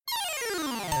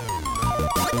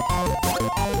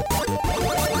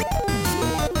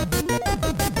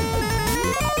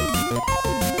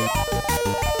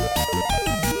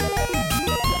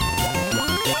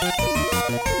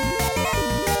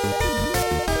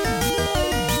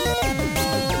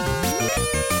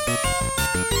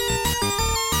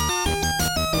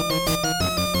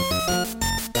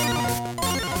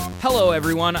Hello,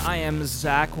 everyone. I am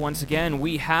Zach. Once again,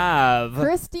 we have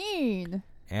Christine.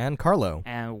 And Carlo.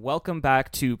 And welcome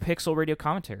back to Pixel Radio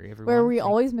Commentary, everyone. Where we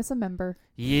always miss a member.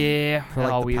 Yeah, For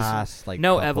like always. the past, like,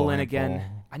 no couple Evelyn handful.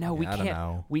 again. I know we Yeah, I don't can't.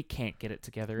 know. We can't get it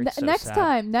together. It's so Next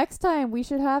sad. time, we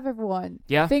should have everyone.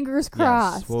 Yeah. Fingers Yes,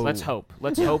 crossed. well- Let's hope.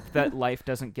 Let's hope that life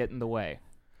doesn't get in the way.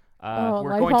 We're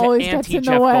life going always to gets in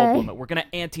anti-Jeff the way. Goldblum it. We're going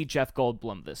to anti-Jeff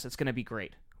Goldblum this. It's going to be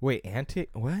great. Wait,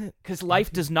 what? Because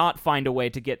life does not find a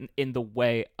way to get in the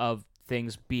way of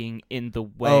things being in the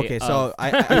way. Okay, of... so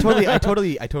I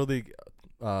totally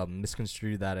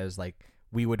misconstrued that as like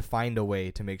we would find a way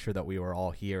to make sure that we were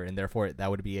all here, and therefore that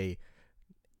would be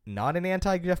not an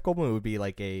anti-Jeff Goldblum. It would be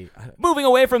like Moving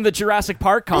away from the Jurassic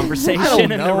Park conversation I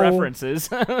don't and the know. references. it's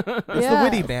the Yeah.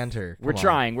 witty banter. We're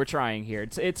Come on. trying here.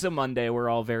 It's a Monday. We're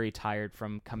all very tired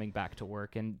from coming back to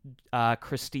work, and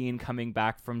Christine coming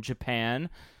back from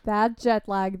Japan. Bad jet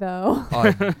lag, though.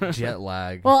 Oh, jet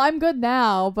lag. Well, I'm good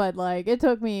now, but like it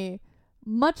took me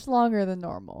much longer than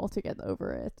normal to get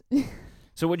over it.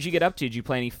 So what did you get up to? Did you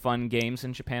play any fun games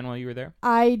in Japan while you were there?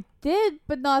 I did,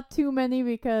 but not too many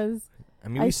because I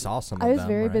mean, we saw some of I them. was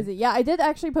very right? busy. Yeah, I did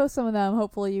actually post some of them.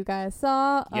 Hopefully, you guys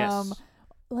saw. Yes.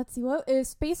 Let's see, what is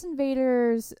Space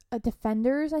Invaders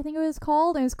Defenders, I think it was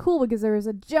called. And it was cool because there was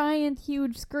a giant,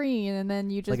 huge screen, and then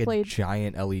you just Like played. a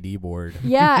giant LED board.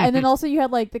 Yeah, and then also you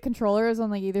had like the controllers on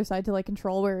like either side to like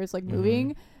control where it was like Mm-hmm.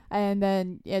 moving, and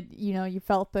then you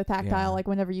felt the tactile Yeah. like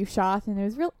whenever you shot, and it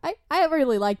was real. I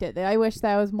really liked it. I wish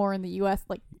that was more in the U.S.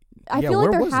 Like, I Yeah, feel like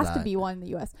where there was has to that? be one in the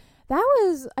U.S.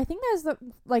 I think that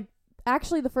was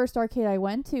actually the first arcade I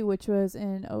went to, which was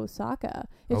in Osaka.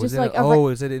 It's just like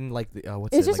is it in like the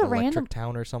what's It's it just like a random- Electric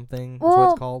Town or something? That's what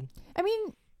Well, it's called. I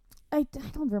mean, I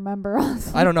don't remember.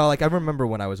 Honestly. I don't know. Like I remember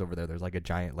when I was over there. There's like a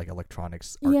giant like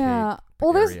electronics arcade Yeah.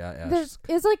 Well, area. Yeah,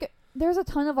 there's a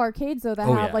ton of arcades though that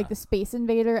Oh, have yeah. like the Space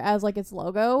Invader as like its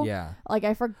logo. yeah. Like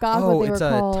I forgot Oh, what they it's were a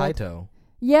called. Taito.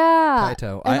 Yeah.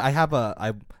 Taito. and- I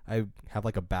have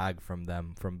like a bag from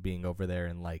them from being over there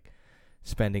and like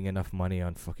spending enough money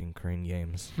on fucking crane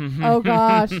games. Oh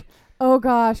gosh. Oh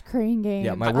gosh, crane game.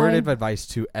 Yeah, my word of advice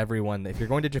to everyone: if you're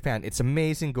going to Japan, it's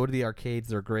amazing. Go to the arcades;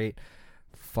 they're great.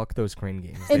 Fuck those crane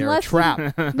games; they are a Unless you-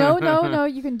 trap. No.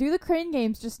 You can do the crane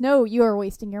games. Just know you are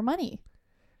wasting your money.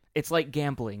 It's like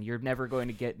gambling. You're never going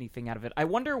to get anything out of it. I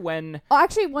wonder when... Oh,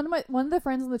 actually, one of the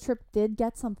friends on the trip did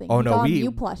get something. Oh He no, got a we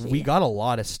Mew plushie. we got a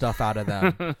lot of stuff out of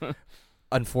them.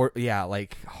 Yeah,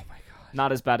 like oh my god.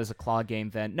 Not as bad as a claw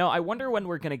game then. No, I wonder when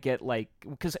we're going to get like...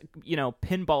 Because,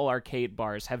 pinball arcade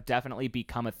bars have definitely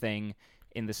become a thing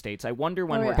in the States. I wonder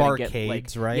when Oh, we're yeah. going to get like...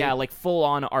 Barcades, right? Yeah, like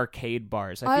full-on arcade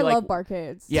bars. I feel love like,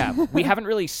 barcades. Yeah, we haven't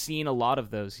really seen a lot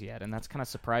of those yet, and that's kind of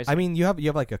surprising. I mean, you have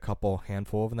like a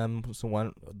handful of them. So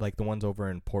one like the ones over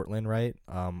in Portland, right?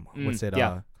 What's it?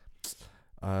 yeah.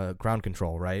 Ground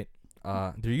Control, right?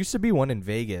 There used to be one in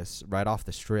Vegas, right off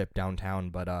the Strip downtown,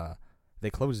 but they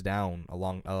closed down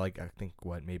along I think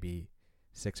maybe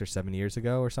 6 or 7 years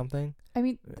ago or something. I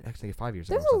mean, Actually, 5 years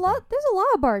there's ago. a lot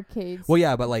of barcades. Well,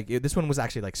 yeah, but like this one was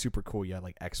actually like super cool. You had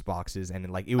like Xboxes and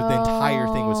like the entire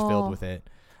thing was filled with it.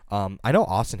 I know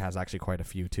Austin has actually quite a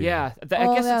few too. Yeah, I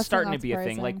Oh, guess that's it's starting to not be a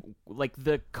thing. Like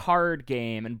the card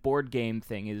game and board game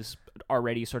thing is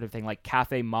already sort of thing. Like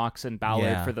Cafe Mox and Ballard,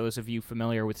 Yeah. for those of you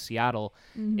familiar with Seattle,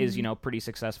 Mm-hmm. is pretty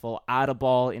successful.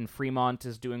 Adaball in Fremont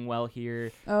is doing well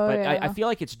here, Oh, but yeah. I feel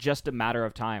like it's just a matter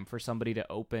of time for somebody to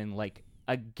open like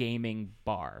a gaming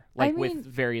bar, like with mean-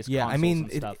 various Yeah, consoles I mean,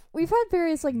 and stuff. We've had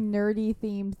various like nerdy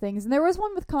themed things, and there was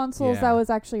one with consoles Yeah. that was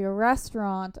actually a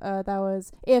restaurant. That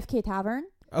was AFK Tavern.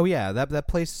 Oh yeah, that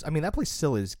place. I mean, that place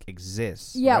still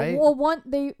exists. Yeah, right? well,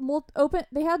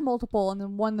 they had multiple, and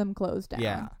then one of them closed down.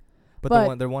 Yeah, but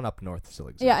But- the one up north still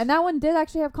exists. Yeah, and that one did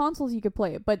actually have consoles you could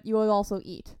play, but you would also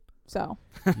eat. So,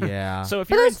 yeah. So if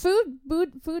but you're in, there's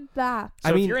food that. so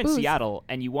I if mean- you're in Booze. Seattle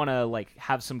and you want to like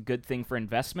have some good thing for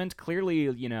investment, clearly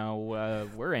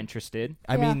we're interested.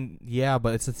 I Yeah. mean, yeah,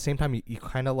 but it's at the same time you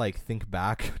kind of like think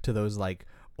back to those like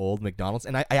old McDonald's,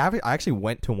 and I actually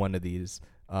went to one of these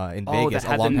in Vegas that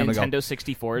had a long the time Nintendo ago.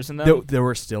 64s in them. There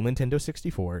were still Nintendo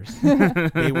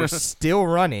 64s. They were still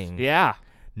running. Yeah.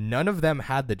 None of them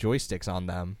had the joysticks on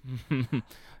them.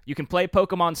 You can play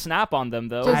Pokemon Snap on them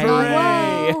though. Just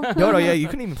not well. No, yeah, you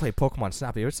couldn't even play Pokemon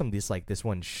Snap. There was this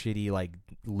one shitty like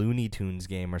Looney Tunes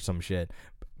game or some shit.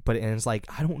 but and it's like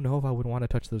I don't know if I would want to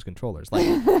touch those controllers. Like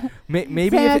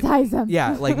maybe if sanitize them.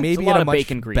 yeah, like maybe a lot in a of much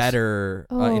bacon grease. better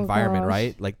Oh, environment, gosh.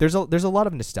 right? Like there's a lot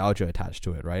of nostalgia attached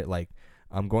to it, right? Like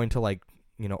I'm going to like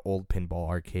old pinball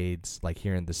arcades like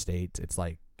here in the States. It's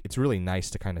like it's really nice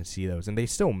to kind of see those, and they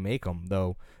still make them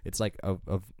though. It's like of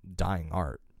dying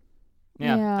art.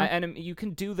 Yeah, Yeah. and you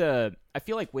can do I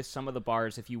feel like with some of the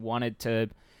bars, if you wanted to,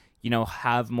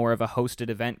 have more of a hosted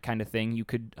event kind of thing, you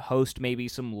could host maybe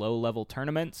some low-level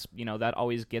tournaments. That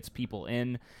always gets people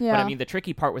in. Yeah. But I mean, the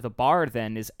tricky part with a bar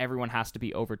then is everyone has to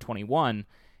be over 21,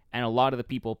 and a lot of the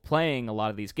people playing a lot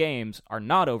of these games are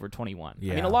not over 21. I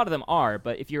mean, Yeah. a lot of them are,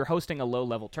 but if you're hosting a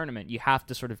low-level tournament, you have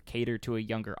to sort of cater to a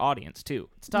younger audience too.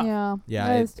 It's tough. Yeah. Yeah,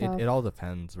 that it, is tough. it all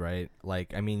depends, right?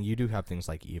 Like, I mean, you do have things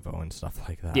like Evo and stuff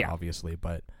like that, Yeah. obviously,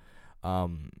 but,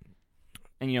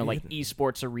 And like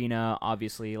esports arena,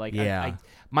 obviously, like Yeah.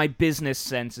 my business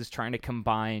sense is trying to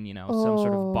combine, some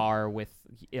sort Oh. of bar with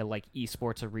like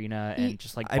esports arena and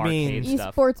just like I mean- barcade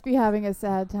stuff. Esports be having a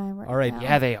sad time right All right, now.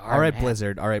 Yeah, they are. all right, man.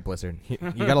 Blizzard. You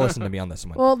got to listen to me on this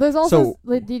one. Well, there's also.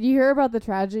 So- Did you hear about the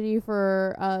tragedy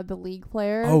for the League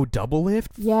player? Oh, Double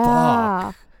Lift? yeah.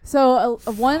 Fuck. So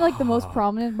one like the most Fuck.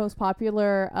 prominent, most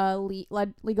popular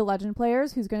League of Legends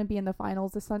players who's going to be in the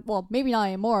finals this Sunday. Well, maybe not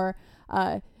anymore.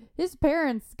 His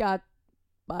parents got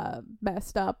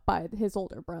messed up by his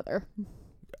older brother.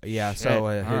 Yeah, Shit. so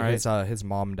All his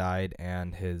mom died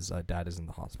and his dad is in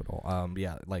the hospital.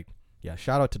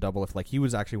 Shout out to Double Lift. Like he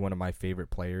was actually one of my favorite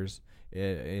players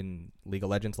in League of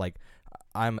Legends. Like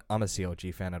I'm a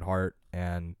CLG fan at heart,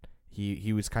 and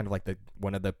he was kind of like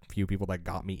one of the few people that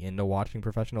got me into watching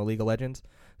professional League of Legends.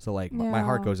 So like my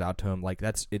heart Yeah. goes out to him. Like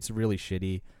it's really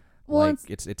shitty. Well, Like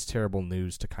it's terrible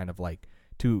news to kind of like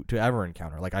to ever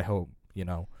encounter. Like I hope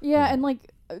Yeah, and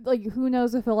like who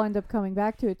knows if he'll end up coming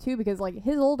back to it too, because like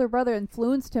his older brother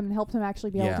influenced him and helped him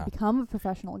actually be able Yeah. to become a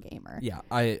professional gamer. Yeah,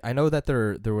 I know that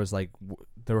there was like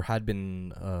there had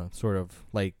been sort of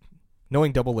like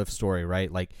knowing Double Lift's story,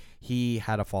 right? Like he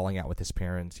had a falling out with his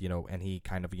parents, and he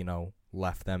kind of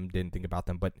left them, didn't think about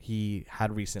them, but he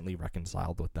had recently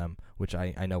reconciled with them, which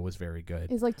I know was very good.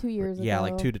 It's like 2 years ago. Yeah,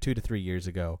 like 2 to 3 years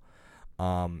ago,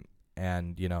 and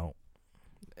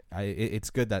it's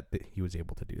good that he was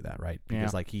able to do that, right?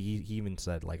 Because Yeah. like he even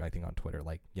said, like I think on Twitter,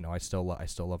 like I still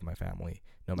love my family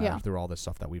no matter Yeah. through all this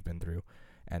stuff that we've been through,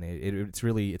 and it's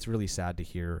really sad to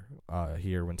hear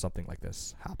when something like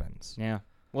this happens. Yeah.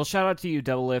 Well, shout out to you,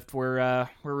 Double Lift. We're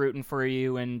rooting for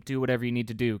you, and do whatever you need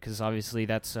to do, because obviously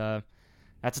that's a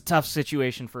tough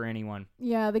situation for anyone.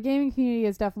 Yeah, the gaming community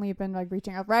has definitely been like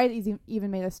reaching out. Riot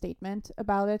even made a statement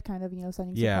about it, kind of sending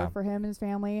support Yeah. for him and his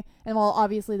family. And while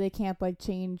obviously they can't like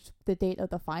change the date of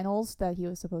the finals that he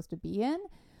was supposed to be in,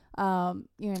 Yeah,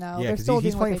 they're because still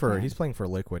he's doing what playing they for can. he's playing for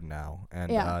Liquid now,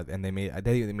 and Yeah. and they made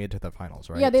it to the finals,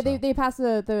 right? Yeah, So- they passed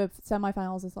the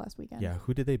semifinals this last weekend. yeah.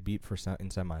 Who did they beat in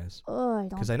semis? Ugh, I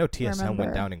Because don't. I know TSM remember.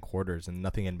 went down in quarters, and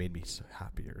nothing had made me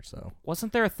happier. So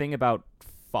Wasn't there a thing about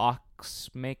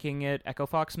Echo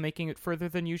Fox making it further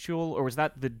than usual, or was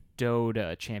that the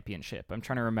Dota championship? I'm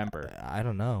trying to remember. I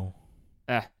don't know.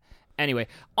 Anyway,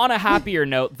 on a happier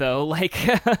note, though, like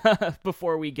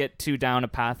before we get too down a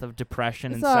path of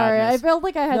depression and Sorry, I sadness. felt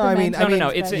like I had No, to I mean- mention No,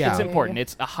 it it's especially. important.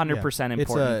 It's 100%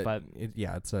 important, but it's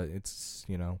Yeah,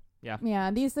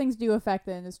 these things do affect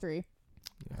the industry.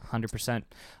 100%.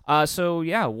 So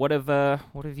yeah, what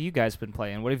have you guys been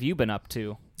playing? What have you been up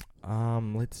to?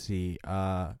 Let's see.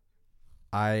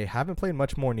 I haven't played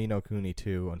much more Ni no Kuni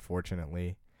 2,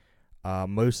 unfortunately.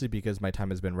 Mostly because my time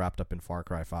has been wrapped up in Far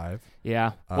Cry 5.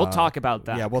 Yeah, we'll talk about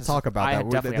that. Yeah, we'll 'cause talk about I that.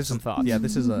 definitely have some thoughts. Yeah,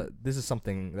 this is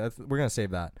something that we're gonna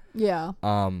save that. Yeah.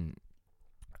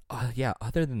 Yeah.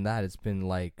 Other than that, it's been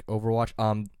like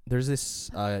Overwatch. There's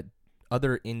this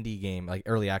other indie game, like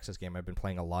early access game, I've been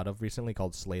playing a lot of recently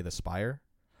called Slay the Spire.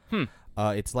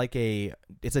 It's like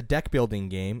it's a deck building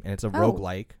game, and it's a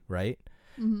roguelike, right?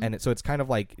 Mm-hmm. And it's kind of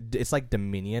like it's like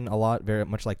Dominion a lot, very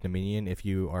much like Dominion if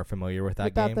you are familiar with that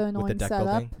Without game the with the annoying deck setup.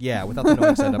 building. Yeah, without the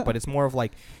annoying setup, but it's more of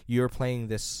like you're playing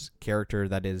this character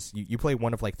that is you play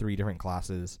one of like 3 different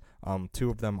classes. 2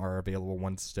 of them are available,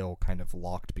 one's still kind of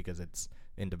locked because it's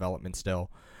in development still.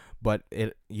 But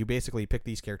you basically pick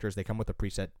these characters, they come with a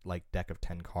preset like deck of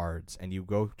 10 cards, and you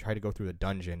try to go through the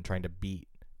dungeon trying to beat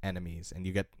enemies, and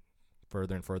you get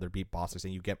further and further, beat bosses,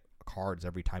 and you get cards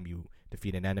every time you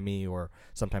defeat an enemy, or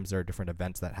sometimes there are different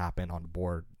events that happen on the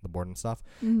board and stuff.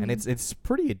 Mm-hmm. And it's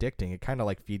pretty addicting. It kind of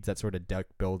like feeds that sort of deck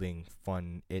building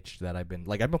fun itch that I've been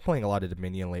playing a lot of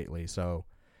Dominion lately, so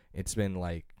it's been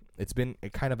it's been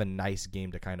kind of a nice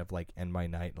game to kind of like end my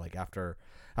night. Like after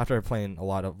playing a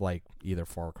lot of like either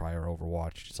Far Cry or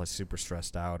Overwatch, just like super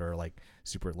stressed out or like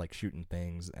super like shooting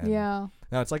things. And Yeah.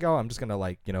 now it's like, oh, I'm just gonna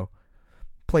like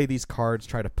play these cards,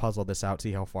 try to puzzle this out,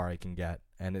 see how far I can get,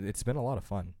 and it's been a lot of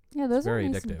fun. Yeah, those are very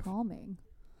nice addictive. and calming.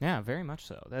 Yeah, very much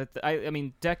so. I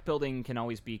mean, deck building can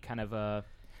always be kind of a.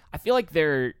 I feel like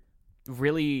they're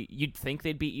really. You'd think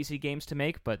they'd be easy games to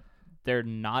make, but they're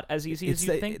not as easy as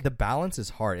you think. The balance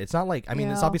is hard. It's not like it's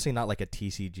Yeah. obviously not like a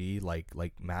TCG like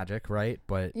Magic, right?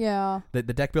 But Yeah. the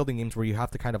deck building games where you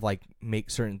have to kind of like make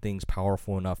certain things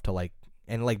powerful enough to like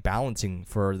and like balancing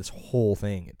for this whole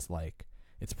thing.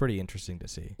 It's pretty interesting to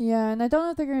see. Yeah, and I don't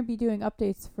know if they're going to be doing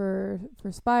updates for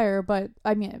Spire, but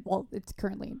I mean, well, it's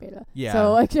currently in beta. Yeah.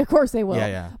 So like, of course they will.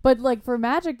 Yeah. But like for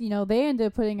Magic, they end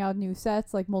up putting out new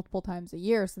sets like multiple times a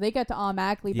year, so they get to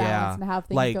automatically balance and have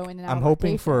things like, go in and out. I'm of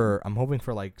hoping rotation.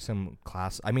 for like some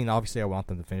class. I mean, obviously I want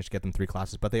them to get them 3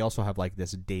 classes, but they also have like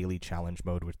this daily challenge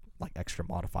mode with like extra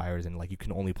modifiers, and like you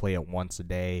can only play it once a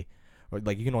day, or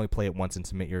like you can only play it once and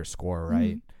submit your score,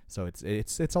 right? So it's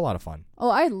a lot of fun. Oh,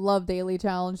 I love daily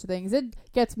challenge things. It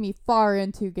gets me far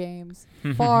into games.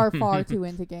 Far too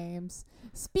into games.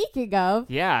 Speaking of,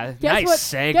 Yeah, Guess nice what-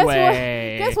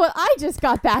 segue. guess what I just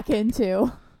got back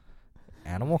into?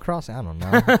 Animal Crossing, I don't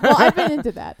know. Well, I've been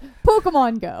into that.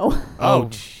 Pokemon Go. Oh,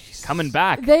 jeez. coming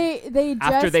back. They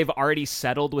After just they've already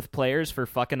settled with players for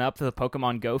fucking up the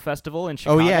Pokemon Go festival in Oh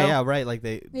Chicago. yeah, right. Like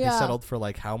they Yeah. settled for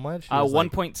like how much? It was,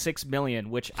 like, 1.6 million,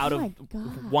 which out Oh of my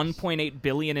gosh. 1.8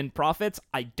 billion in profits,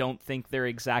 I don't think they're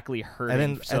exactly hurting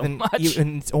and then so much.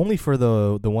 and it's only for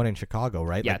the one in Chicago,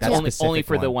 right? yeah, like it's that only specific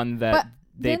for the one that But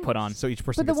they then- put on. So each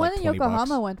person But the gets one like in $20.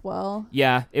 Yokohama went well.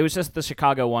 Yeah, it was just the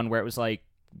Chicago one where it was like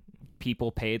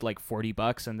people paid like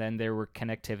 $40 and then there were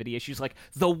connectivity issues. Like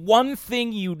the one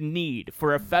thing you need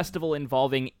for a festival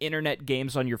involving internet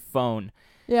games on your phone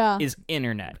Yeah. is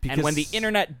internet. And when the Because-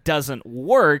 internet doesn't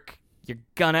work, you're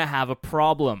gonna have a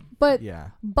problem. But Yeah.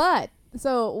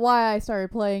 so why I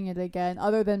started playing it again,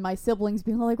 other than my siblings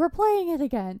being like, "We're playing it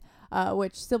again,"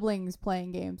 which siblings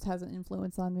playing games has an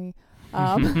influence on me.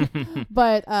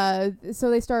 But so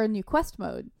they started a new quest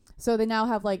mode. So they now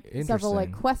have like several like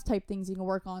Interesting. quest type things you can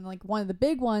work on. Like one of the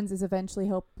big ones is eventually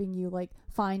helping you like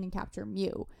find and capture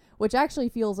Mew, which actually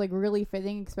feels like really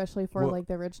fitting, especially for Well- like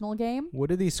the original game. What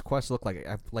do these quests look like?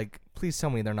 Please tell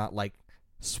me they're not like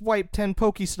swipe 10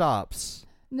 Pokestops.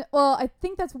 Well, I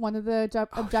think that's one of the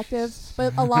objectives,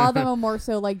 but a lot of them are more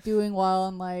so like doing well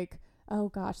and like, oh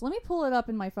gosh, let me pull it up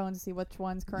in my phone to see which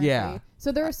ones currently. Yeah.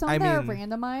 So there are some I that are mean-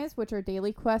 randomized, which are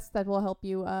daily quests that will help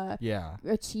you Yeah.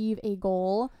 achieve a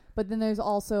goal. But then there's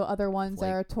also other ones that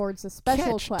Like, are towards the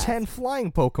special Catch quest. 10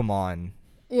 flying Pokemon.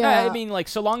 Yeah, I mean, like,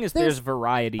 so long as there's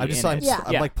variety I'm just in I'm, it. Yeah.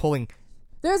 I'm like pulling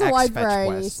there's a X wide fetch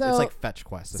variety. quests. So it's like fetch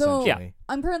quests so- essentially.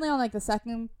 I'm currently on like the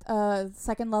second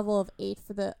level of 8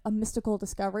 for a mystical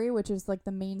discovery, which is like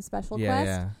the main special quest.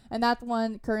 Yeah. And that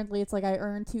one currently, it's like I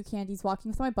earn 2 candies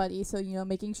walking with my buddy, so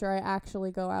making sure I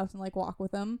actually go out and like walk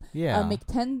with them. Yeah. Make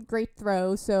 10 great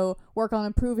throws, so work on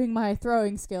improving my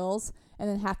throwing skills, and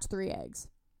then hatch 3 eggs.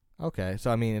 Okay. So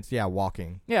I mean it's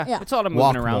walking. Yeah, Yeah. it's a lot of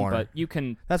Walk moving around, more. but you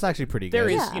can. That's actually pretty There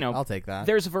good. is, Yeah. I'll take that.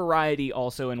 There's variety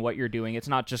also in what you're doing. It's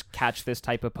not just catch this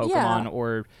type of Pokemon Yeah.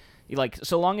 or like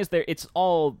so long as it's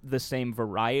all the same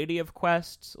variety of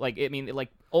quests. Like I mean, like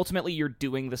ultimately you're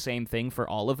doing the same thing for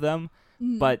all of them,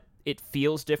 but it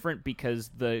feels different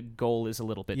because the goal is a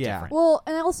little bit Yeah. different. Well,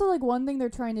 and also like one thing they're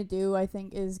trying to do, I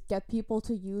think, is get people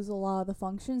to use a lot of the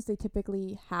functions they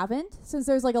typically haven't. Since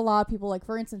there's like a lot of people, like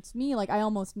for instance me, like I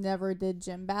almost never did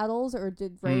gym battles or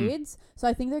did raids. So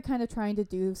I think they're kind of trying to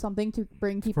do something to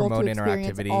bring people Promote to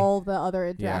experience interactivity. all the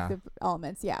other Yeah. interactive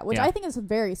elements. Yeah, which Yeah. I think is a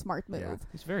very smart move. Yeah.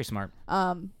 It's very smart.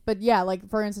 But yeah, like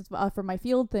for instance, for my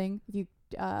field thing, if you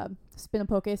spin a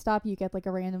Pokestop, you get like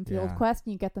a random field Yeah. quest,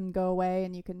 and you get them to go away,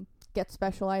 and you can get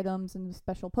special items and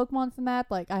special Pokemon from that.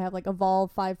 Like I have like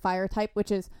Evolve 5 Fire type,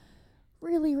 which is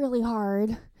really really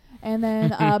hard, and then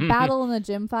Battle in the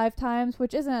gym 5 times,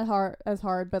 which isn't as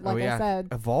hard, but like I said,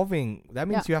 evolving. That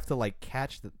means you have to like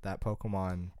catch that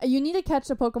Pokemon. you need to catch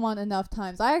the Pokemon enough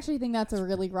times. I actually think that's a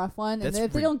really rough one, and that's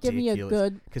if they don't give me a ridiculous.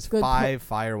 good Because good 5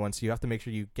 fire ones, so you have to make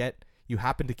sure you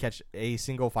happen to catch a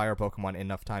single fire Pokemon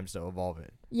enough times to evolve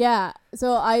it. Yeah,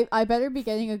 so I better be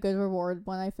getting a good reward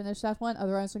when I finish that one,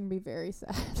 otherwise I'm gonna be very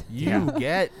sad. You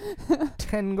get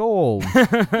 10 gold.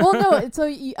 Well, no, so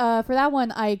for that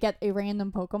one I get a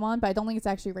random Pokemon, but I don't think it's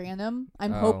actually random.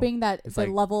 I'm Oh, hoping that it's the like-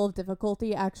 level of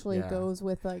difficulty actually Yeah. goes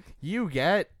with like. You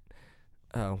get.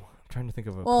 Oh, I'm trying to think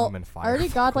of a Well, common fire. I already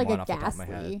got like Pokemon a off the top of my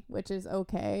head. Ghastly, which is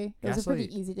okay. Those are pretty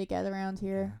Ghastly- easy to get around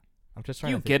here. I'm just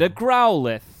trying You to think get a of-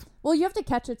 Growlithe. Well, you have to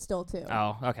catch it still too.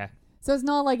 Oh, okay. So it's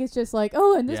not like it's just like,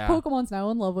 oh, and this Yeah. Pokemon's now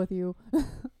in love with you.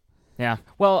 Yeah.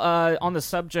 Well, on the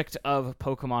subject of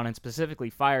Pokemon and specifically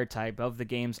Fire type of the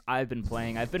games I've been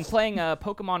playing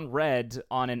Pokemon Red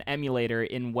on an emulator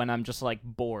in when I'm just like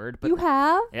bored. But You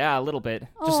have? yeah, a little bit.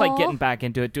 Just like Aw. getting back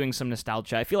into it, doing some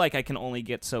nostalgia. I feel like I can only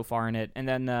get so far in it, and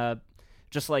then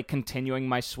just like continuing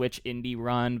my Switch indie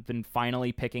run. Been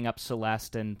finally picking up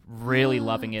Celeste and really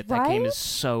loving it. That game Right? is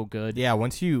so good. Yeah,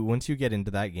 once you get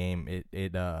into that game,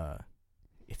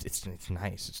 it's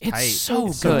nice. It's tight. It's so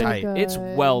It's good. tight. It's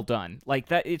Good. well done. Like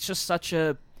that. It's just such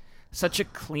a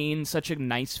clean, such a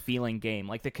nice feeling game.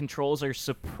 Like the controls are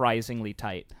surprisingly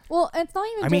tight. Well, it's not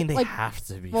even I mean, just, they like, have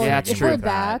to be. well, Yeah, if it's for true.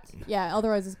 that. Yeah,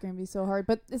 otherwise it's going to be so hard.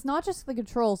 But it's not just the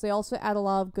controls. They also add a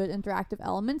lot of good interactive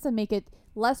elements and make it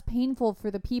less painful for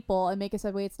the people and make it so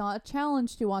that way it's not a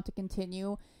challenge to want to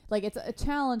continue. Like, it's a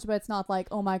challenge, but it's not like,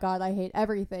 oh my god, I hate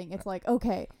everything. It's like,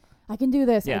 okay, I can do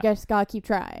this. Yeah. I just gotta keep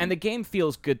trying. And the game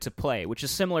feels good to play, which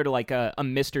is similar to like a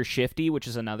Mr. Shifty, which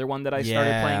is another one that I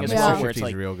started playing as Mr. well, Shifty's where it's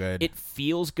like real good. it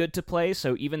feels good to play.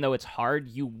 So even though it's hard,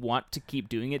 you want to keep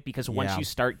doing it because once Yeah. you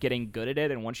start getting good at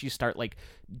it, and once you start like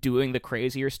doing the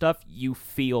crazier stuff, you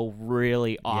feel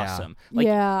really awesome. Like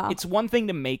yeah. it's one thing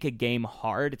to make a game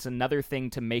hard; it's another thing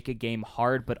to make a game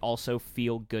hard but also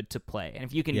feel good to play. And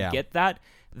if you can Yeah. get that,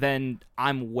 then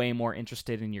I'm way more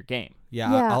interested in your game.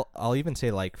 Yeah, Yeah. I'll even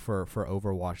say like for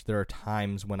Overwatch, there are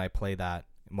times when I play that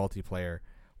multiplayer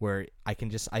where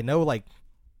I know like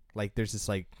there's this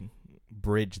like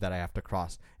bridge that I have to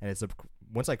cross, and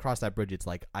once I cross that bridge, it's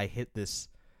like I hit this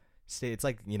state. It's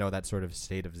like, you know, that sort of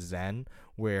state of zen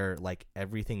where like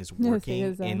everything's State of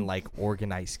working zen. in like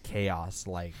organized chaos.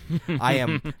 Like I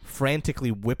am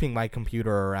frantically whipping my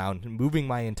computer around, moving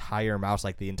my entire mouse,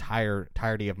 like the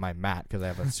entirety of my mat, because I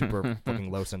have a super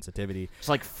fucking low sensitivity. Just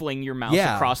like fling your mouse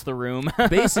Yeah. across the room.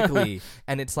 Basically,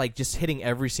 and it's like just hitting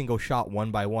every single shot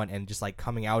one by one, and just like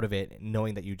coming out of it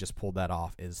knowing that you just pulled that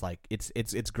off is like it's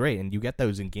great. And you get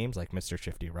those in games like Mr.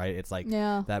 Shifty, right? It's like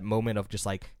yeah. that moment of just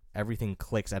like everything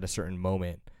clicks at a certain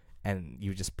moment, and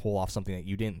you just pull off something that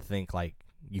you didn't think like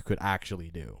you could actually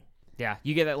do. Yeah,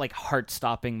 you get that like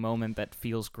heart-stopping moment that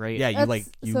feels great. Yeah, That's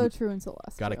so true in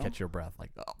Celeste. gotta too. catch your breath,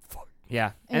 like, oh fuck.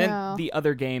 Yeah. And Yeah. then the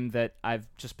other game that I've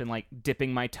just been like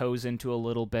dipping my toes into a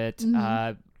little bit,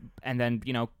 and then,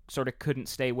 you know, sort of couldn't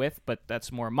stay with, but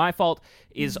that's more my fault,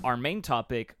 is our main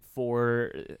topic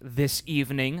for this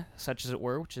evening, such as it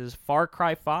were, which is Far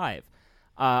Cry 5.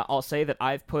 I'll say that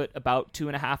I've put about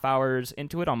 2.5 hours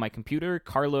into it on my computer.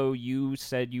 Carlo, you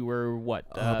said you were what?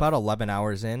 About 11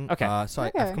 hours in. Okay. So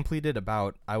Okay. I've completed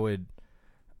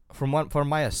from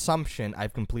my assumption,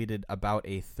 I've completed about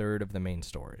a third of the main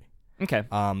story. Okay.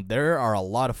 There are a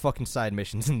lot of fucking side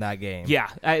missions in that game. Yeah,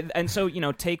 and so, you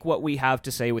know, take what we have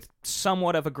to say with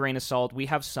somewhat of a grain of salt. We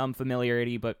have some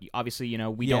familiarity, but obviously, you know,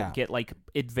 we Yeah. don't get like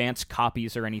advanced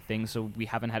copies or anything, so we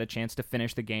haven't had a chance to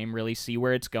finish the game, really see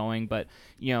where it's going. But,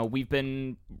 you know,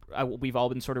 we've all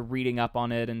been sort of reading up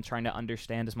on it and trying to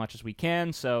understand as much as we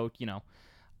can. So, you know,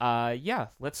 yeah,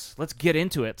 let's get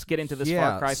into it. Let's get into this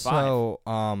Far Cry 5. So,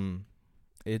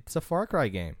 it's a Far Cry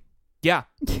game. Yeah,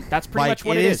 that's pretty much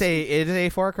what it is. It is a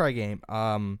Far Cry game.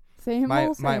 Same my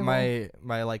old, same old.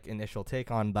 my like initial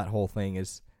take on that whole thing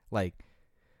is like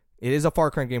it is a Far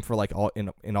Cry game for like all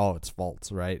in all its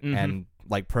faults, right? Mhm. And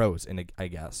like pros, I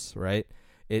guess, right?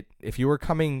 If you were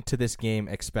coming to this game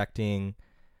expecting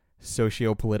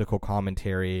socio-political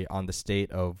commentary on the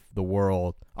state of the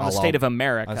world, on the state of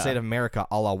America. on the state of America,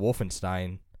 a la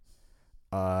Wolfenstein,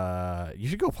 you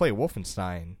should go play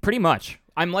Wolfenstein. Pretty much.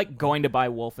 I'm like going to buy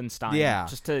Wolfenstein. Yeah.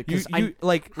 Just to, You, because you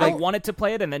like I wanted to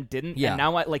play it and then didn't. Yeah. And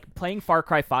now I like playing Far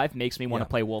Cry 5 makes me want to Yeah.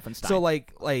 play Wolfenstein. So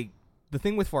like the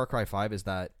thing with Far Cry 5 is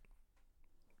that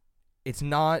it's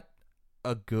not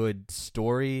a good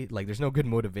story. Like there's no good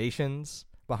motivations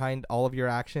behind all of your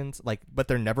actions. Like, but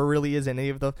there never really is any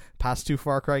of the past two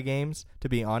Far Cry games, to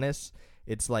be honest.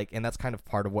 It's like, and that's kind of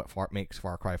part of what makes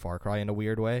Far Cry in a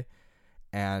weird way.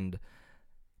 And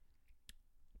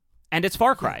it's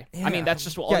Far Cry. yeah. I mean, that's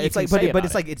just all yeah, you it's can like, say but about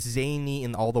it's it. like it's zany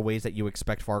in all the ways that you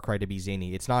expect Far Cry to be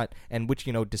zany. It's not, and which,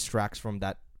 you know, distracts from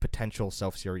that potential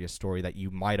self-serious story that you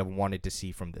might have wanted to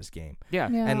see from this game. Yeah.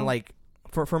 Yeah. And like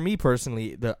for me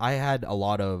personally, I had a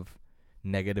lot of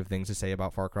negative things to say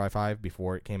about Far Cry 5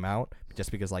 before it came out,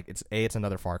 just because like it's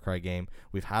another Far Cry game.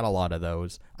 We've had a lot of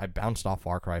those. I bounced off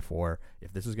Far Cry 4.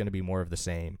 If this was going to be more of the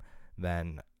same,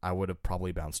 then I would have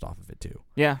probably bounced off of it too.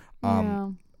 Yeah. Yeah.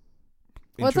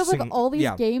 What's up with Interesting- all these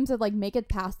yeah. games that like make it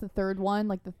past the third one,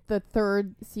 like the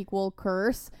third sequel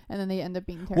curse, and then they end up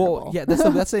being terrible? Well, yeah,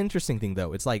 that's the interesting thing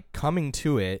though. It's like coming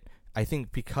to it, I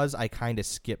think because I kind of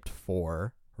skipped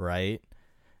 4, right?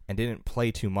 And didn't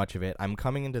play too much of it. I'm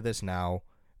coming into this now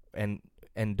and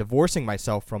divorcing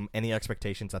myself from any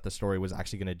expectations that the story was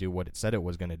actually going to do what it said it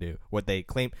was going to do. What they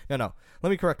claimed... No. Let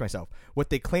me correct myself. What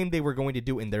they claimed they were going to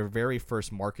do in their very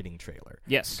first marketing trailer.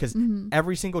 Yes. Because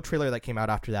every single trailer that came out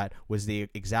after that was the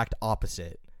exact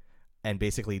opposite. And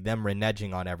basically them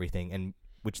reneging on everything. And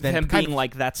which then them being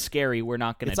like, that's scary, we're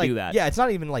not going to do that. Yeah, it's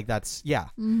not even like that's... Yeah.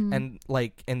 And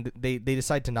they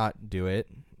decide to not do it.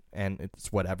 And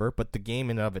it's whatever, but the game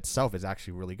in and of itself is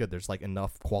actually really good. There's like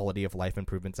enough quality of life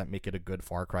improvements that make it a good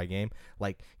Far Cry game.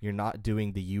 Like, you're not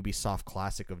doing the Ubisoft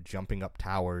classic of jumping up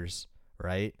towers,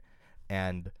 right?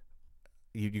 And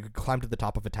you climb to the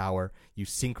top of a tower, you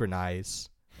synchronize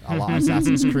a la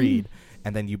Assassin's Creed,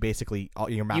 and then you basically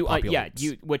your map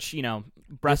populates. Which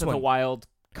Breath of the Wild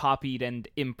copied and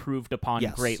improved upon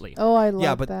greatly. Oh, I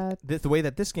love that. The way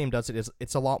that this game does it is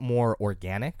it's a lot more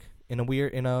organic. In a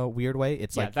weird way.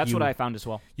 It's like that's what I found as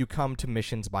well. You come to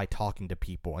missions by talking to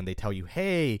people, and they tell you,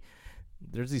 "Hey,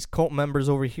 there's these cult members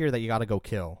over here that you got to go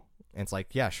kill." And it's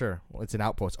like, "Yeah, sure. Well, it's an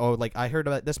outpost." Oh, like I heard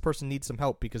that this person needs some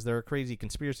help because they're a crazy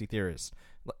conspiracy theorist.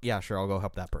 Yeah, sure. I'll go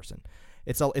help that person.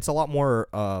 It's a lot more.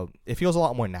 It feels a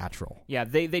lot more natural. Yeah,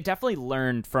 they definitely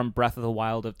learned from Breath of the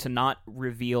Wild to not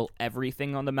reveal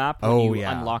everything on the map when you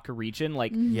unlock a region.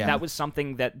 Like that was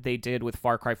something that they did with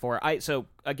Far Cry 4.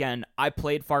 I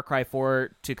played Far Cry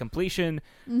 4 to completion.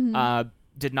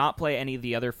 Did not play any of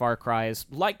the other Far Cries.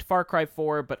 Liked Far Cry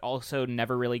 4, but also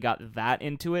never really got that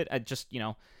into it. I just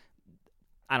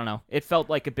I don't know. It felt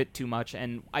like a bit too much,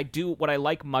 and what I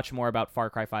like much more about Far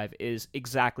Cry 5 is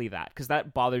exactly that, because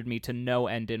that bothered me to no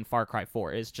end in Far Cry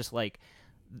 4. Is just like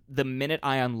the minute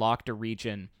I unlocked a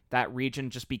region, that region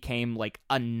just became like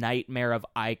a nightmare of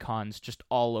icons just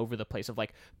all over the place of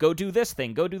like, go do this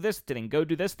thing, go do this thing, go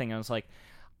do this thing. And I was like,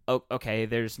 oh, okay,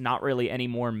 there's not really any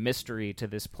more mystery to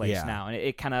this place now, and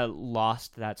it kind of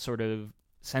lost that sort of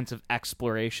sense of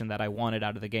exploration that I wanted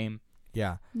out of the game.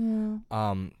 Yeah. But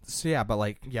from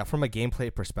a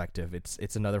gameplay perspective,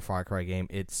 it's another Far Cry game.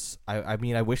 I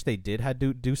mean, I wish they had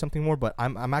to do something more, but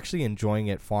I'm actually enjoying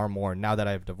it far more now that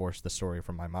I've divorced the story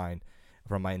from my mind,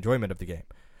 from my enjoyment of the game.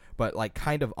 But like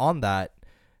kind of on that,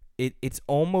 it's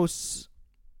almost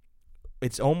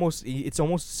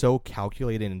so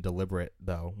calculated and deliberate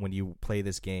though when you play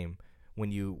this game.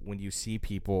 When you see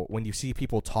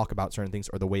people talk about certain things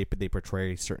or the way they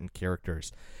portray certain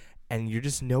characters. And you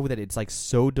just know that it's like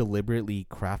so deliberately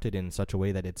crafted in such a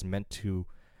way that it's meant to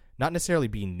not necessarily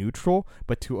be neutral,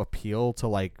 but to appeal to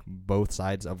like both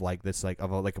sides of like this like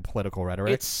of a political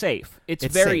rhetoric. It's safe. It's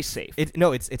very safe.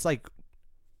 It's like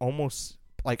almost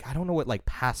like I don't know what like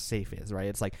past safe is, right?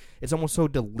 It's like it's almost so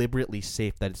deliberately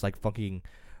safe that it's like fucking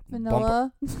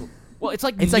vanilla. Well, it's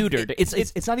like neutered.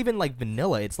 It's not even like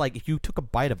vanilla. It's like if you took a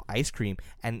bite of ice cream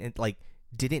and it like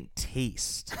didn't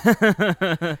taste.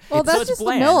 Well, that's just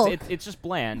bland. The milk. It's just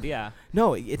bland, yeah.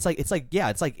 No, it's like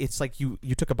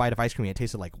you took a bite of ice cream and it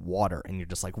tasted like water, and you're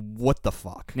just like, what the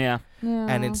fuck? Yeah.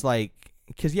 And it's like,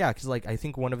 because like I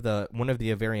think one of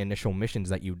the very initial missions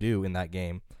that you do in that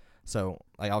game. So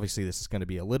like obviously this is going to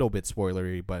be a little bit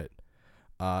spoilery, but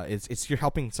it's you're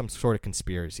helping some sort of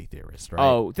conspiracy theorist, right?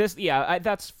 Oh,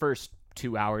 that's first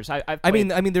 2 hours. I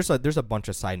mean, there's a bunch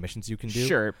of side missions you can do.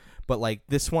 Sure. But like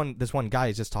this one guy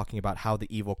is just talking about how the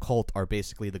evil cult are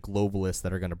basically the globalists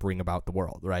that are going to bring about the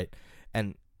world, right?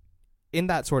 And in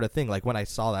that sort of thing, like when I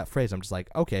saw that phrase, I'm just like,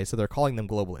 okay, so they're calling them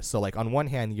globalists. So like on one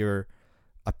hand, you're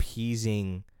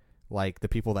appeasing like the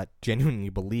people that genuinely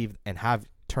believe and have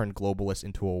turned globalist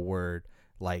into a word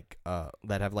like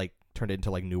that have like turned it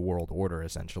into like New World Order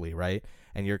essentially, right?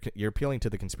 And you're appealing to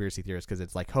the conspiracy theorists because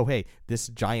it's like, oh hey, this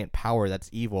giant power that's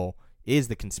evil is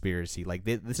the conspiracy. Like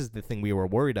this is the thing we were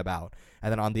worried about.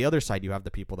 And then on the other side, you have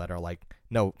the people that are like,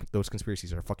 no, those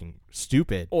conspiracies are fucking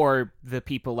stupid. Or the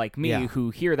people like me who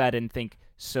hear that and think,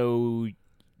 so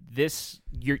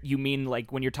you mean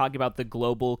like when you're talking about the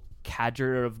global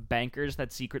cadre of bankers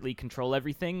that secretly control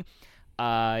everything,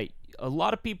 a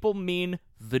lot of people mean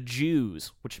the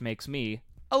Jews, which makes me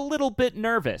a little bit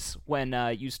nervous when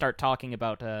you start talking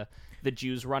about the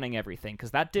Jews running everything, because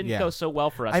that didn't go so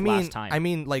well for us last time. I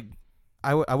mean, like,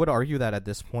 I would argue that at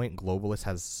this point, globalist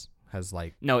has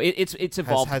like no, it's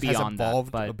evolved beyond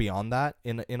beyond that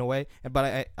in a way.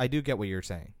 But I do get what you're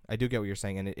saying. And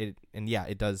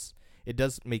it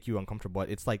does make you uncomfortable.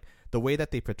 It's like the way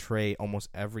that they portray almost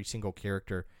every single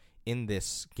character in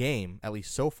this game, at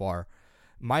least so far.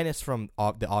 Minus from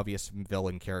the obvious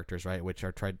villain characters, right, which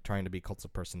are trying to be cults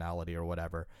of personality or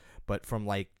whatever, but from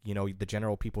like the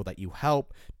general people that you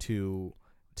help to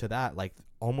that, like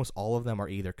almost all of them are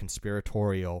either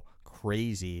conspiratorial,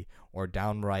 crazy, or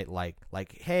downright like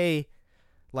hey,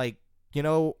 like,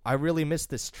 I really miss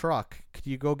this truck. Could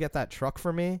you go get that truck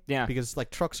for me? Yeah. Because, like,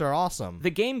 trucks are awesome.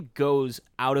 The game goes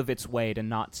out of its way to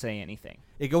not say anything.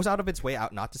 It goes out of its way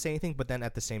out not to say anything, but then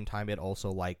at the same time, it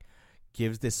also, like,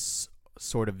 gives this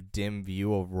sort of dim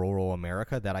view of rural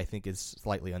America that I think is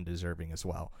slightly undeserving as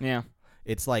well. Yeah.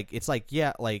 It's like,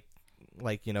 yeah, like,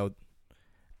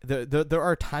 there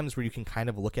are times where you can kind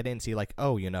of look at it and see, like,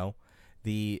 oh,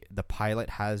 the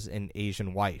pilot has an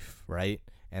Asian wife, right?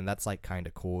 And that's, like, kind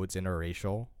of cool. It's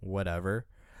interracial, whatever.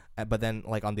 But then,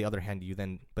 like, on the other hand,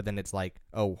 but then it's like,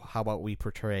 oh, how about we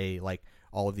portray, like,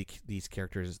 all of these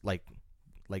characters, like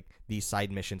these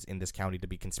side missions in this county to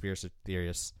be conspiracy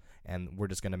theorists, and we're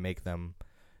just going to make them,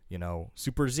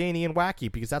 super zany and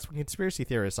wacky, because that's what conspiracy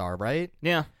theorists are, right?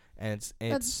 Yeah. And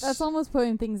it's that's almost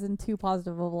putting things in too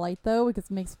positive of a light, though, because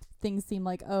it makes things seem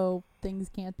like, oh, things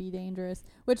can't be dangerous,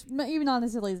 which even not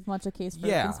necessarily as much a case for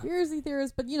conspiracy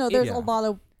theorists, but there's a lot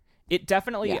of. It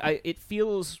definitely it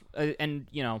feels, and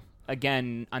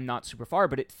again, I'm not super far,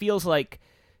 but it feels like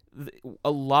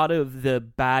a lot of the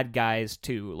bad guys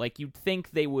too. Like, you'd think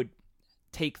they would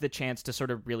take the chance to sort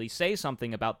of really say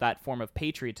something about that form of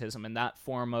patriotism and that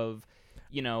form of,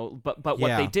 but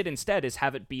what they did instead is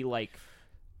have it be like,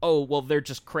 oh, well, they're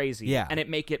just crazy. Yeah. And it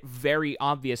make it very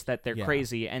obvious that they're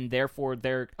crazy, and therefore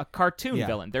they're a cartoon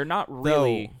villain. They're not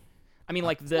really...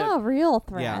 It's not a real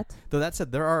threat. Yeah. Though that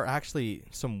said, there are actually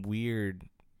some weird,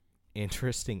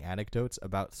 interesting anecdotes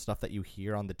about stuff that you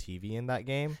hear on the TV in that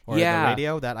game, or the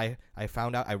radio, that I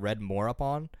found out, I read more up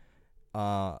on.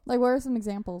 Like, what are some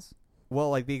examples? Well,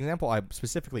 like, the example I'm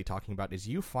specifically talking about is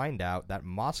you find out that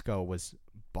Moscow was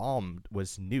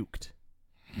nuked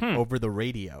over the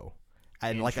radio.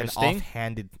 And like an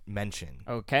offhanded mention.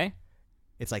 Okay.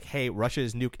 It's like, hey, Russia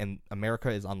is nuked and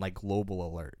America is on, like, global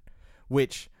alert.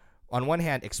 Which, on one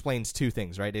hand, explains two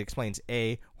things, right? It explains,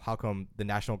 A, how come the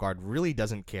National Guard really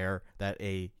doesn't care that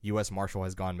a U.S. Marshal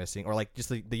has gone missing. Or, like, just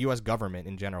the U.S. government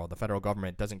in general, the federal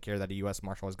government, doesn't care that a U.S.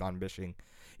 Marshal has gone missing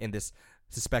in this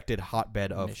suspected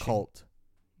hotbed of cult.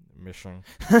 Mission.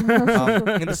 In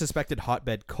the suspected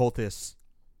hotbed cultists,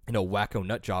 wacko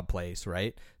nut job place,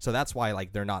 right? So that's why,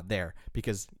 like, they're not there,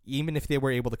 because even if they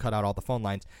were able to cut out all the phone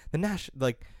lines, the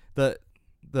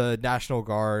National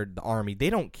Guard, the Army, they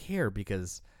don't care,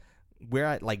 because we're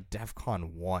at, like,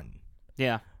 DEFCON 1.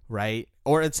 Yeah. Right?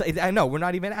 Or I know we're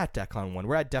not even at DEFCON 1.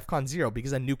 We're at DEFCON 0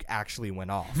 because a nuke actually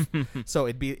went off. So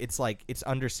it's like, it's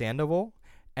understandable,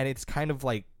 and it's kind of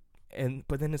like,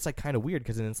 but then it's like kind of weird,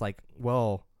 because then it's like,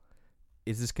 well,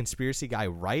 is this conspiracy guy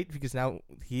right? Because now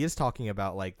he is talking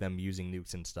about, like, them using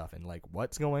nukes and stuff, and, like,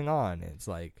 what's going on? It's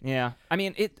like... Yeah. I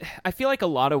mean, I feel like a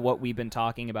lot of what we've been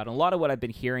talking about, and a lot of what I've been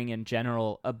hearing in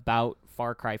general about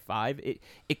Far Cry 5,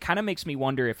 it kind of makes me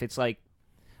wonder if it's, like...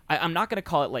 I'm not going to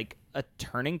call it, like, a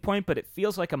turning point, but it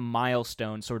feels like a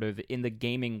milestone sort of in the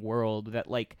gaming world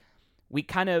that, like, we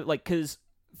kind of, like, because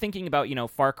thinking about,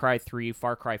 Far Cry 3,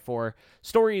 Far Cry 4,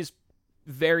 story is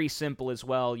very simple as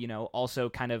well, also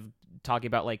kind of talking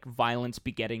about, like, violence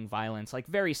begetting violence, like,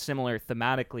 very similar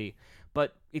thematically.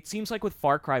 But it seems like with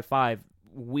Far Cry 5,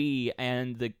 we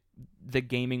and the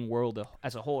gaming world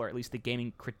as a whole, or at least the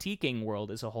gaming critiquing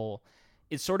world as a whole,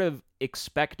 is sort of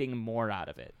expecting more out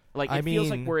of it. Like, it feels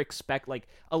like we're like,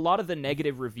 a lot of the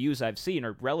negative reviews I've seen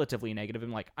are relatively negative.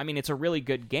 I'm like, it's a really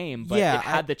good game, but it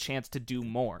had the chance to do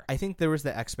more. I think there was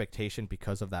the expectation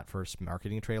because of that first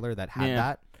marketing trailer that had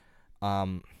that.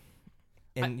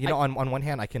 And, on one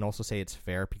hand, I can also say it's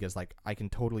fair, because, like, I can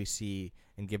totally see,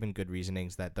 and given good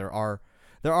reasonings, that there are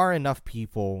enough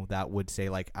people that would say,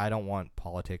 like, I don't want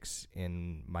politics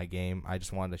in my game. I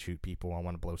just want to shoot people. I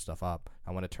want to blow stuff up.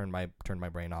 I want to turn my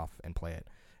brain off and play it.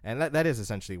 And that is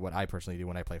essentially what I personally do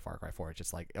when I play Far Cry 4. It's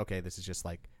just like, okay, this is just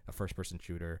like a first-person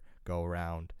shooter. Go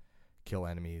around, kill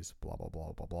enemies, blah, blah,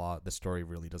 blah, blah, blah. The story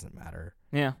really doesn't matter.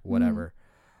 Yeah. Whatever.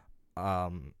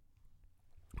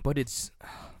 But it's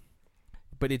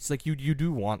like you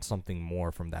do want something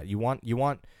more from that. You want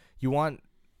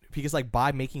because, like,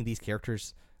 by making these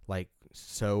characters, like,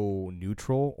 so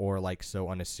neutral or, like, so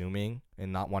unassuming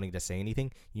and not wanting to say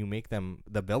anything, you make them,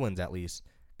 the villains at least,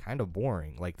 kind of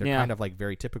boring. Like, they're kind of, like,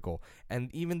 very typical.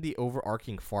 And even the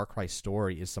overarching Far Cry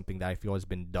story is something that I feel has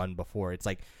been done before. It's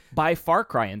like by Far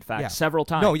Cry, in fact, several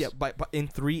times. No, yeah, but in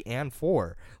 3 and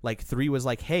 4, like, 3 was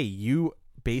like, hey, you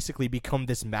basically become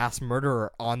this mass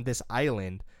murderer on this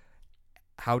island.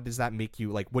 How does that make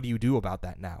you, like, what do you do about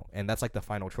that now? And that's, like, the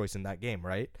final choice in that game,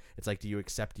 right? It's like, do you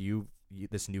accept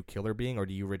this new killer being, or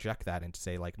do you reject that and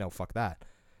say, like, no, fuck that?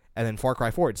 And then Far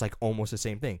Cry 4, it's, like, almost the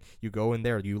same thing. You go in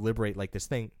there, you liberate, like, this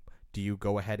thing. Do you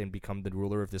go ahead and become the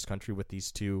ruler of this country with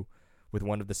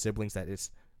one of the siblings that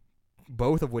is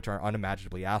both of which are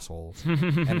unimaginably assholes,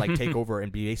 and like take over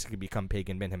and basically become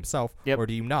Pagan Min himself, or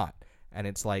do you not? And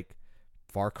it's like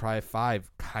Far Cry 5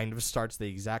 kind of starts the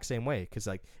exact same way, because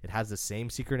like it has the same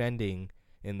secret ending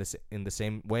in the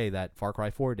same way that Far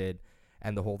Cry 4 did,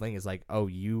 and the whole thing is like, oh,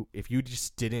 if you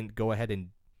just didn't go ahead and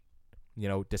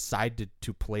decide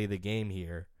to play the game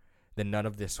here, then none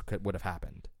of this would have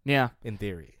happened. Yeah, in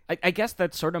theory. I guess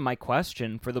that's sort of my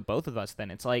question for the both of us.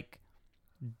 Then it's like,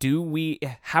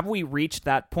 have we reached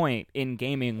that point in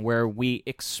gaming where we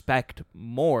expect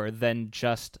more than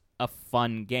just a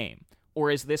fun game?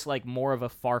 Or is this like more of a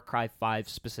Far Cry 5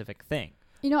 specific thing?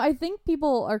 I think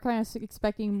people are kind of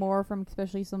expecting more from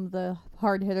especially some of the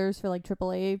hard hitters for like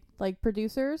AAA like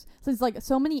producers, since like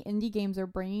so many indie games are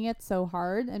bringing it so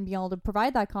hard and being able to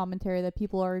provide that commentary that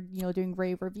people are doing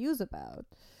rave reviews about.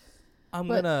 I'm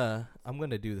gonna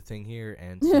do the thing here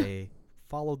and say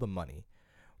follow the money.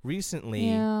 Recently,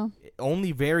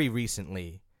 only very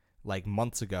recently, like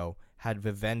months ago, had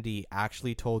Vivendi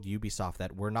actually told Ubisoft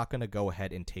that we're not going to go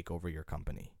ahead and take over your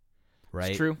company, right?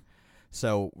 It's true.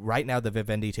 So right now the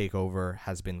Vivendi takeover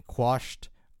has been quashed.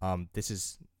 This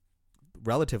is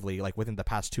relatively like within the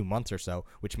past 2 months or so,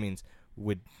 which means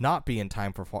would not be in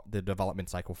time for the development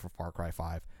cycle for Far Cry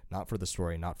 5, not for the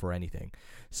story, not for anything.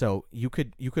 So you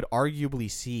could arguably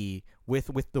see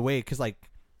with the way, because like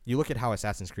you look at how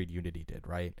Assassin's Creed Unity did,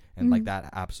 right? And like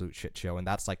that absolute shit show, and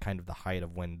that's like kind of the height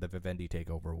of when the Vivendi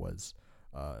takeover was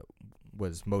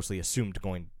mostly assumed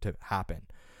going to happen.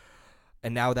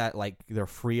 And now that like they're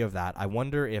free of that, I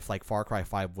wonder if like Far Cry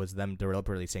 5 was them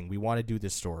deliberately saying we want to do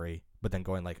this story, but then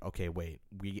going like, okay, wait,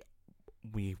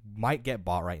 we might get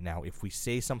bought right now. If we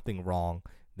say something wrong,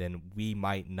 then we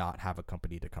might not have a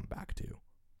company to come back to,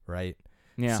 right?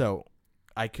 Yeah. So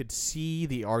I could see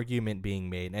the argument being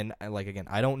made, and like again,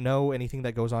 I don't know anything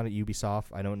that goes on at Ubisoft.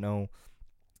 I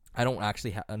don't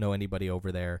actually know anybody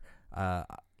over there,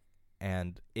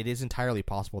 and it is entirely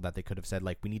possible that they could have said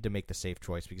like, we need to make the safe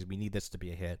choice because we need this to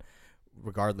be a hit,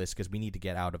 regardless, because we need to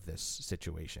get out of this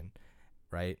situation,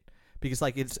 right? Because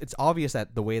like it's obvious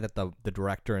that the way that the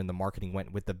director and the marketing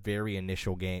went with the very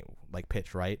initial game like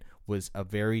pitch, right, was a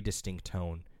very distinct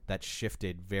tone that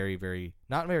shifted very, very,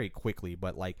 not very quickly,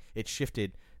 but like it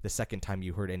shifted the second time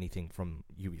you heard anything from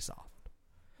Ubisoft.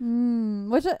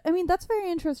 Which, I mean, that's a very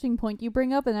interesting point you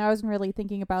bring up, and I wasn't really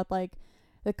thinking about like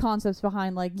the concepts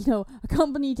behind like a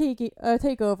company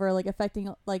takeover like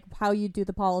affecting like how you do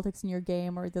the politics in your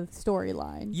game or the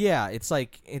storyline. Yeah, it's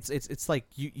like it's like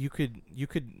you could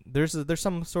there's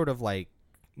some sort of like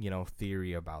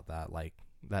theory about that, like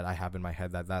that I have in my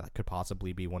head that could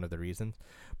possibly be one of the reasons.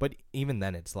 But even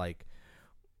then, it's like,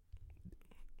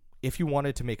 if you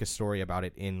wanted to make a story about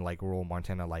it in like rural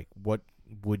Montana, like what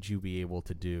would you be able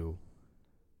to do?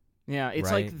 Yeah,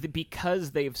 it's right? like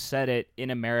because they've said it in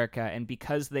America and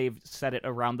because they've said it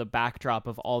around the backdrop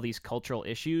of all these cultural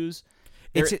issues.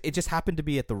 It just happened to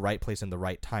be at the right place and the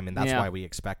right time, and that's why we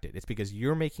expect it. It's because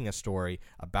you're making a story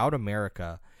about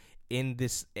America in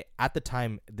this, at the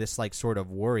time, this like sort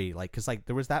of worry, like, because like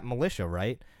there was that militia,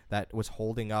 right, that was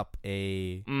holding up what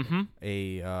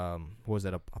was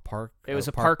it, a park? It was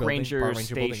a park ranger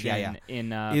station. Yeah.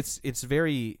 In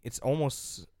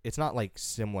it's not like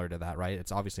similar to that, right?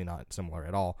 It's obviously not similar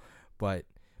at all, but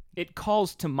it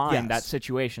calls to mind that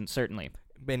situation, certainly.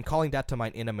 Been calling that to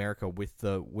mind in America with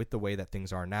the way that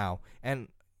things are now. And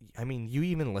I mean, you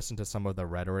even listen to some of the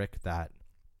rhetoric that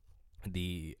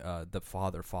the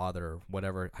father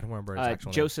whatever, I don't remember his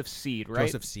actual Joseph name. Seed, right?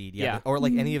 Joseph Seed, yeah. Or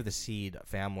like any of the Seed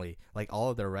family, like all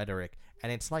of their rhetoric,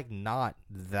 and it's like not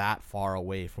that far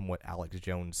away from what Alex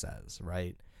Jones says,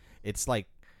 right? It's like,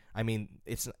 I mean,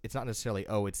 it's not necessarily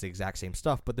it's the exact same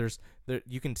stuff, but there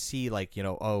you can see like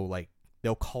like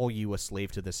they'll call you a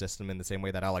slave to the system in the same way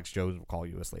that Alex Jones will call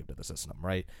you a slave to the system,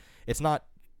 right? It's not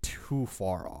too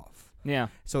far off. Yeah.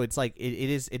 So it's like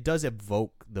it does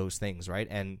evoke those things, right?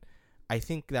 And I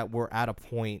think that we're at a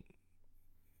point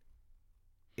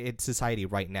in society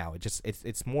right now.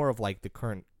 It's more of like the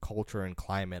current culture and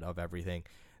climate of everything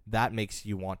that makes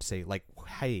you want to say like,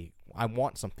 hey, I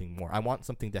want something more. I want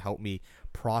something to help me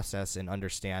process and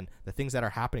understand the things that are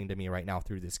happening to me right now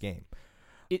through this game.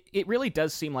 It really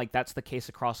does seem like that's the case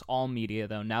across all media,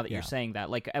 though, now that you're saying that.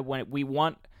 Like, when we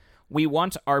want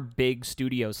our big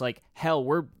studios, like,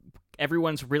 hell,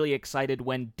 everyone's really excited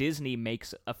when Disney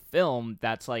makes a film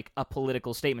that's, like, a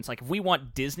political statement. It's like, if we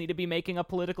want Disney to be making a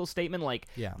political statement, like,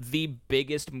 the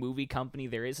biggest movie company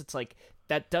there is, it's like,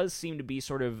 that does seem to be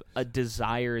sort of a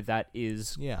desire that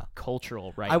is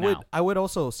cultural now. I would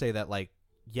also say that, like,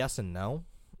 yes and no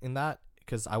in that,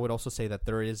 because I would also say that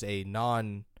there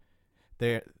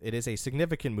it is a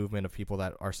significant movement of people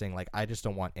that are saying like, I just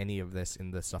don't want any of this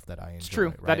in the stuff that I enjoy. It's true.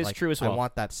 Right? That is like, true as well. I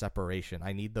want that separation.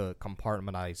 I need the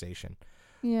compartmentalization.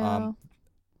 Yeah.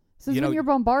 So you know, when you're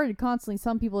bombarded constantly,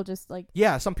 some people just like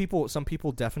yeah, some people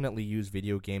definitely use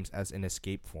video games as an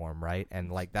escape form, right?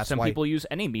 And like that's some why people use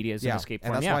any media as an escape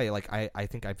form. and that's why like I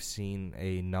think I've seen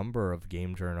a number of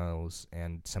game journals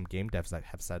and some game devs that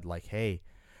have said like, hey,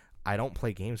 I don't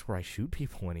play games where I shoot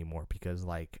people anymore because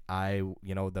like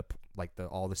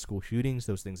all the school shootings,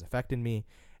 those things affected me,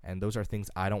 and those are things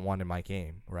I don't want in my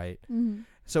game, right? Mm-hmm.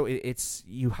 So it's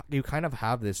you kind of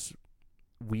have this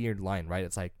weird line, right?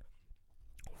 It's like,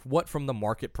 what from the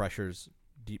market pressures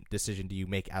decision do you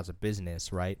make as a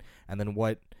business, right? And then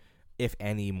what, if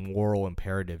any, moral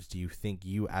imperatives do you think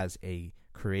you as a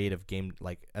creative game,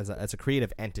 like as a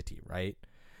creative entity, right?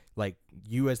 Like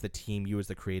you as the team, you as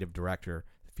the creative director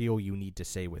feel you need to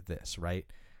say with this, right?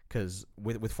 Because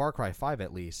with Far Cry 5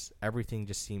 at least, everything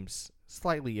just seems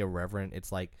slightly irreverent.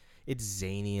 It's like it's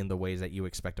zany in the ways that you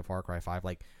expect a Far Cry 5.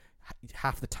 Like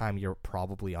half the time you're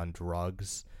probably on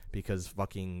drugs because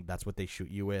fucking that's what they shoot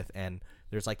you with. And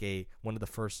there's like one of the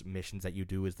first missions that you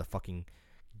do is the fucking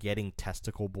getting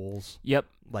testicle bulls. Yep.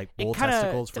 Like bull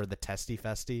testicles for the testy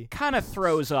festy. Kind of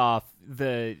throws off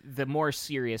the more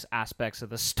serious aspects of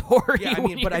the story. Yeah,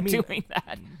 doing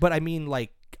that. But I mean,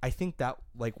 like, I think that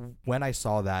like when I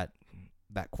saw that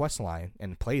quest line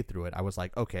and played through it, I was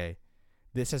like, okay,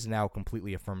 this has now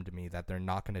completely affirmed to me that they're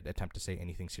not going to attempt to say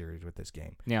anything serious with this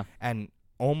game. Yeah. And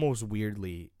almost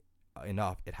weirdly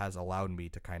enough, it has allowed me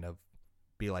to kind of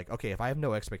be like, okay, if I have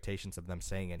no expectations of them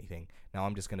saying anything, now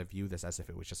I'm just going to view this as if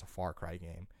it was just a Far Cry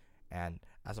game. And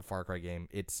as a Far Cry game,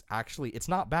 it's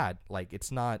not bad. Like,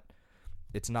 it's not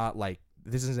like,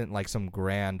 this isn't like some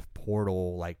grand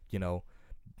Portal, like,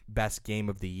 best game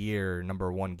of the year,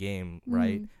 #1 game,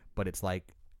 right? But it's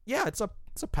like, yeah, it's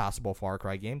a passable Far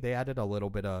Cry game. They added a little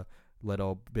bit of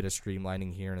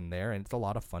streamlining here and there, and it's a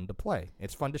lot of fun to play.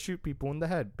 It's fun to shoot people in the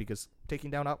head because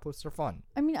taking down outposts are fun.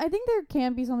 I mean, I think there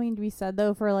can be something to be said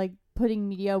though for like putting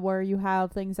media where you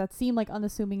have things that seem like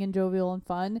unassuming and jovial and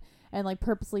fun, and like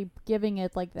purposely giving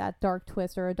it like that dark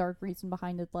twist or a dark reason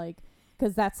behind it, like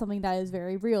because that's something that is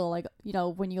very real. Like,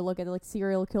 when you look at like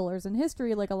serial killers in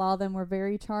history, like a lot of them were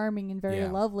very charming and very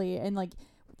lovely and like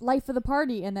life of the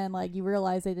party, and then like you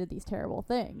realize they did these terrible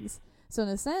things. So in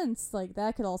a sense, like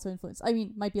that could also influence. I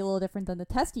mean, might be a little different than the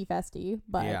testy festy,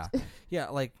 but yeah.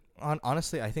 Like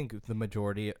honestly, I think the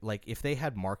majority, like if they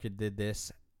had marketed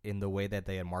this in the way that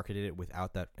they had marketed it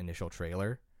without that initial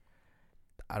trailer,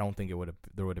 I don't think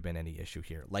there would have been any issue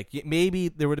here. Like maybe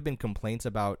there would have been complaints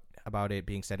about it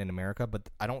being set in America, but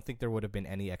I don't think there would have been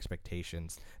any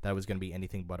expectations that it was going to be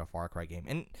anything but a Far Cry game.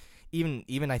 And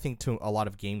even I think to a lot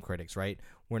of game critics, right,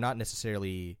 we're not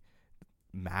necessarily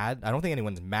mad. I don't think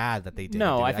anyone's mad that they didn't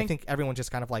do it. I think everyone's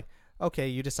just kind of like, okay,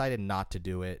 you decided not to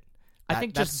do it. I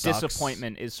think just sucks.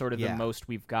 Disappointment is sort of the most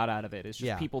we've got out of it. It's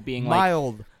just people being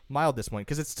mild disappointment,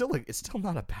 because it's still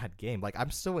not a bad game. Like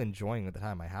I'm still enjoying the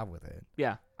time I have with it.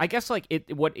 Yeah, I guess like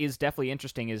what is definitely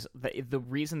interesting is the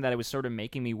reason that it was sort of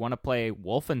making me want to play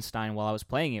Wolfenstein while I was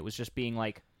playing it was just being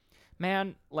like,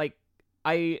 man, like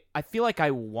I feel like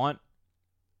I want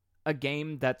a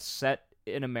game that's set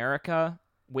in America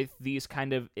with these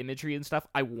kind of imagery and stuff.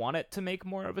 I want it to make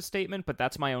more of a statement, but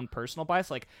that's my own personal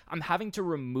bias. Like, I'm having to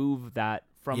remove that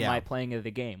from my playing of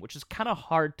the game, which is kind of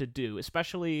hard to do,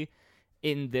 especially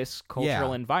in this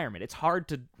cultural environment. It's hard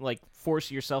to, like, force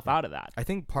yourself out of that. I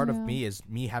think part of me is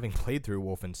me having played through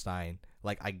Wolfenstein.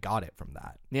 Like, I got it from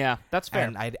that. Yeah, that's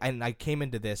fair. And I came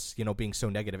into this, being so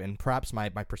negative, and perhaps my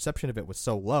perception of it was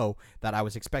so low that I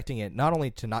was expecting it not only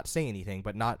to not say anything,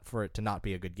 but not for it to not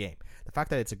be a good game. The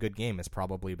fact that it's a good game has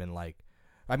probably been like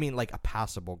a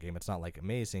passable game. It's not like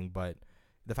amazing, but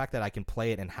the fact that I can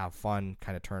play it and have fun,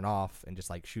 kind of turn off and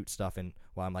just like shoot stuff and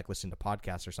while I'm like listening to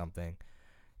podcasts or something,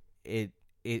 it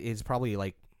is probably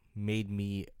like made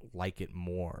me like it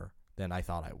more than I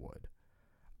thought I would.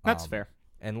 That's fair.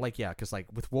 And like, yeah, because like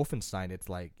with Wolfenstein, it's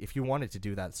like if you wanted to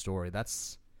do that story,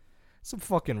 that's some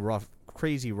fucking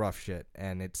crazy rough shit,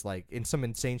 and it's like in some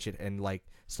insane shit and like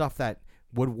stuff that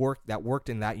worked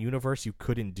in that universe you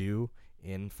couldn't do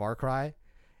in Far Cry,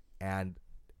 and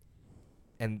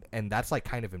that's like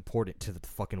kind of important to the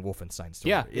fucking Wolfenstein story.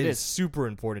 Yeah, it is super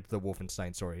important to the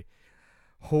Wolfenstein story.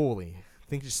 Holy,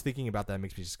 just thinking about that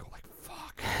makes me just go like,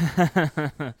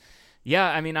 fuck. Yeah,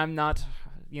 I mean, I'm not,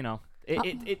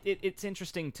 It's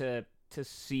interesting to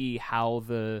see how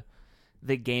the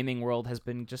gaming world has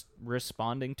been just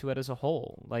responding to it as a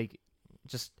whole. Like,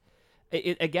 just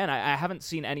again, I haven't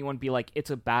seen anyone be like, it's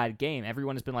a bad game.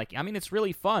 Everyone has been like, I mean, it's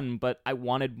really fun, but I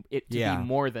wanted it to be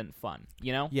more than fun,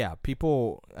 you know? Yeah,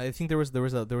 people. I think there was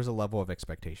a level of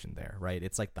expectation there, right?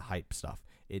 It's like the hype stuff.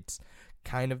 It's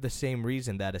kind of the same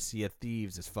reason that a Sea of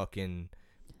Thieves is fucking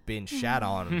being shat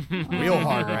on real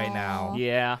hard right now.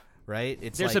 Yeah. Right?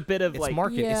 It's There's like, a bit of it's like it's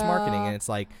marketing, and it's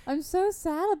like, I'm so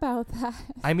sad about that.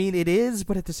 I mean, it is,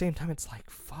 but at the same time, it's like,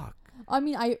 fuck. I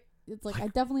mean, it's like I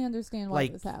definitely understand why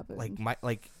this happened.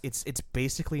 It's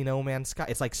basically No Man's Sky.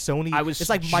 It's like Sony. I was it's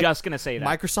like just gonna say that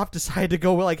Microsoft decided to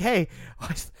go like, hey,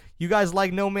 you guys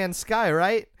like No Man's Sky,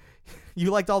 right?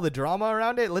 You liked all the drama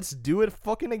around it. Let's do it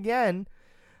fucking again.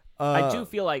 I do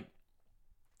feel like,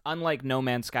 unlike No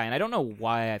Man's Sky, and I don't know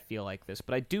why I feel like this,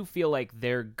 but I do feel like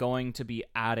they're going to be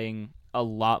adding a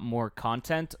lot more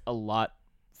content a lot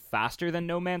faster than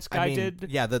No Man's Sky did.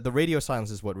 Yeah, the radio silence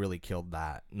is what really killed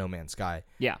that No Man's Sky.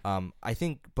 Yeah. I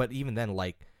think, but even then,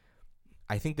 like,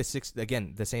 I think the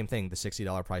same thing. The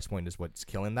 $60 price point is what's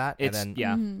killing that. It's and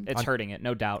then, it's hurting it,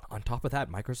 no doubt. On top of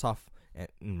that, Microsoft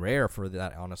and Rare for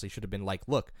that honestly should have been like,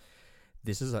 look,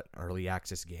 this is an early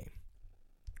access game.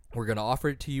 We're gonna offer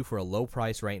it to you for a low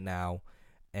price right now,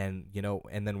 and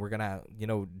then we're gonna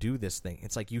do this thing.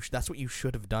 It's like that's what you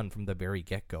should have done from the very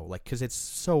get go, like, because it's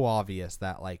so obvious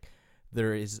that like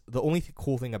there is the only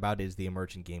cool thing about it is the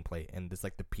emergent gameplay and it's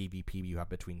like the PvP you have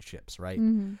between ships, right?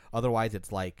 Otherwise,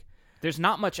 it's like there's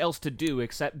not much else to do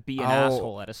except be an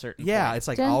asshole at a certain point. It's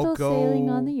like gentle sailing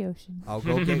on the ocean. I'll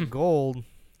go get gold.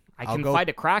 I can fight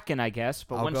a kraken, I guess,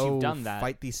 but once you've done that,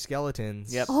 fight these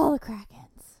skeletons. Yep. All the krakens.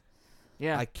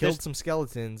 Yeah, I killed some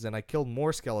skeletons, and I killed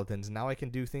more skeletons. Now I can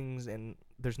do things, and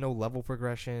there's no level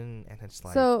progression, and it's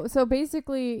like... So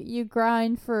basically, you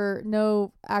grind for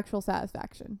no actual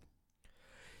satisfaction.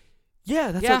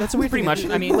 Yeah, that's a weird pretty thing. much.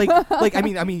 I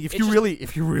mean, I mean, if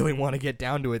you really want to get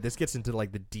down to it, this gets into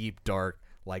like the deep, dark,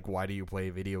 like, why do you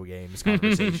play video games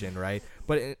conversation, right?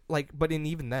 But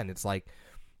even then, it's like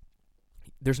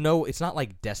it's not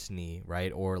like Destiny,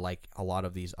 right? Or like a lot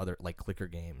of these other like clicker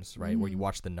games, right? Where you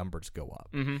watch the numbers go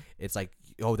up. It's like,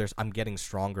 I'm getting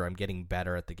stronger, I'm getting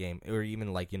better at the game, or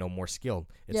even like, more skilled.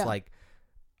 It's like,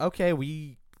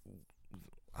 okay,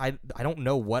 I don't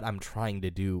know what I'm trying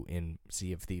to do in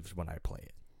Sea of Thieves when I play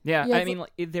it. Yeah, I mean,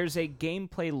 there's a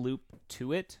gameplay loop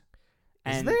to it.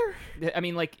 Is and there? I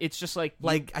mean, like, it's just like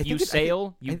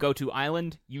you go to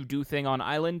island, you do thing on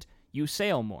island, you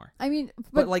sail more. I mean,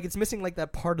 but like it's missing like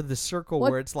that part of the circle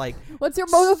where it's like, what's your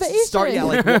motivation?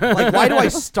 Like why do I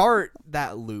start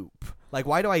that loop? Like,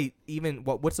 why do I even?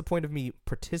 What's the point of me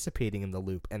participating in the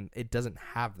loop? And it doesn't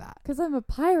have that. Because I'm a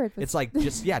pirate. It's like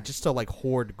just to like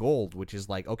hoard gold, which is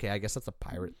like, okay, I guess that's a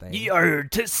pirate thing. Ye are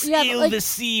to sail the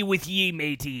sea with ye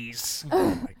mateys.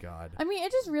 Oh my god. I mean,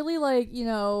 it just really like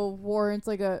warrants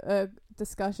like a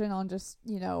discussion on just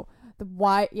the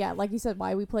why. Yeah, like you said,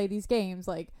 why we play these games.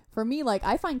 Like for me, like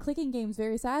I find clicking games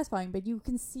very satisfying, but you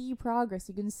can see progress.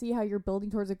 You can see how you're building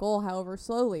towards a goal, however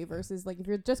slowly. Versus like if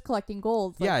you're just collecting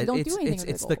gold, like, you don't do anything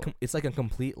with the gold. It's like a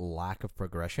complete lack of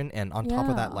progression, and on top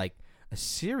of that, like a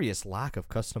serious lack of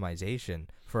customization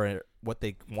for what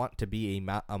they want to be a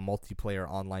multiplayer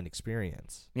online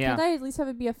experience. Yeah, can't I at least have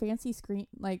it be a fancy screen,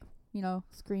 like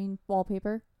screen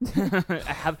wallpaper?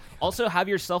 have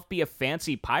yourself be a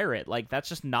fancy pirate. Like that's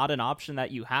just not an option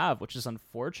that you have, which is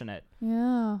unfortunate.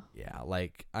 Yeah. Yeah,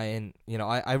 like I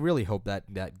really hope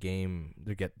that game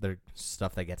their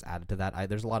stuff that gets added to that.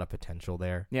 There's a lot of potential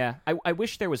there. Yeah, I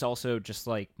wish there was also just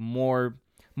like more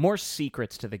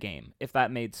secrets to the game, if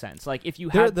that made sense. Like if you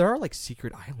there are like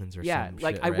secret islands or something.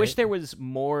 Like shit, I right? wish there was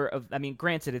more of. I mean,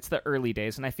 granted, it's the early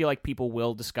days, and I feel like people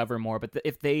will discover more. But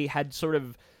if they had sort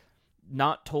of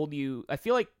not told you, I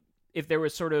feel like if there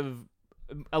was sort of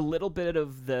a little bit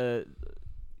of the.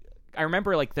 I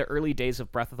remember like the early days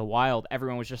of Breath of the Wild,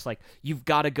 everyone was just like, "You've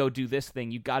got to go do this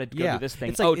thing. You've got to go do this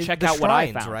thing. Like, check out what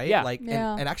I found." Right? Yeah, like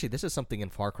and actually, this is something in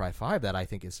Far Cry 5 that I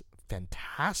think is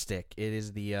fantastic. It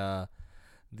is the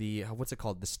what's it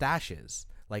called? The stashes,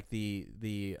 like the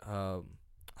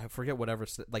I forget whatever,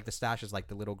 like the stashes, like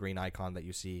the little green icon that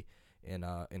you see in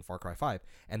Far Cry 5,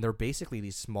 and they're basically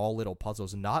these small little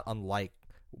puzzles, not unlike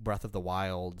Breath of the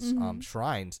Wild's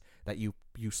shrines that you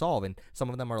solve, and some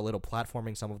of them are a little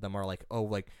platforming, some of them are like, oh,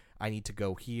 like I need to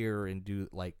go here and do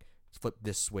like flip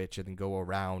this switch and then go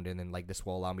around, and then like this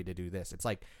will allow me to do this. It's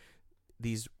like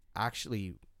these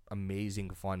actually amazing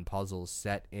fun puzzles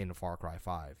set in Far Cry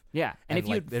 5. Yeah, and if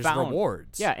like, you there's found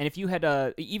rewards. Yeah, and if you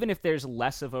had even if there's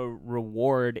less of a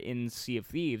reward in Sea of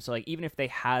Thieves, like even if they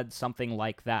had something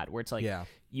like that where it's like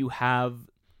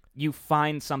you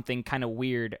find something kind of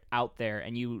weird out there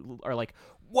and you are like,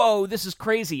 whoa, this is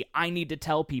crazy. I need to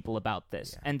tell people about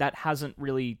this. Yeah. And that hasn't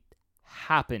really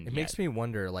happened It yet. makes me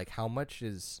wonder, like, how much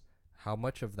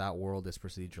of that world is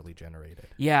procedurally generated?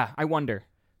 Yeah, I wonder.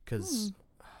 Because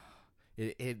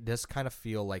it does kind of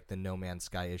feel like the No Man's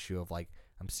Sky issue of, like,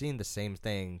 I'm seeing the same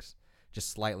things,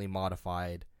 just slightly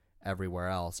modified everywhere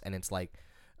else. And it's like,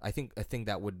 I think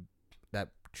that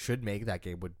should make that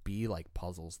game would be like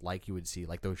puzzles, like you would see,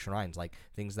 like those shrines, like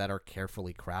things that are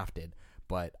carefully crafted.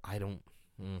 But I don't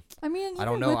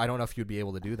know. I don't know if you'd be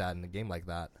able to do that in a game like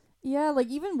that. Yeah, like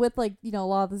even with like, a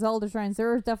lot of the Zelda shrines, there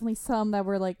were definitely some that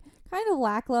were like kind of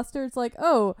lackluster. It's like,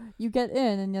 oh, you get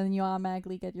in and then you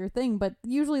automatically get your thing, but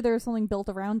usually there's something built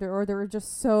around it, or there were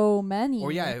just so many.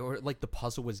 Or like the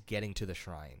puzzle was getting to the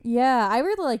shrine. Yeah, I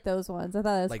really like those ones. I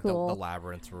thought that was Like cool. the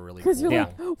labyrinths were really Because cool. you're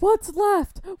like, what's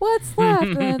left? What's left?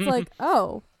 And then it's like,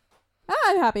 oh,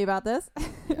 I'm happy about this.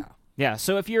 Yeah. Yeah,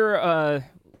 so if you're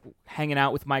hanging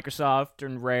out with Microsoft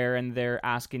and Rare and they're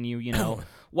asking you,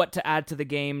 what to add to the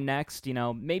game next,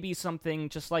 maybe something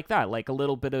just like that, like a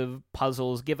little bit of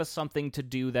puzzles. Give us something to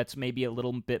do that's maybe a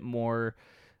little bit more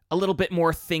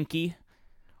thinky.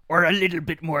 Or a little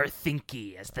bit more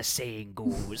thinky, as the saying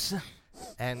goes.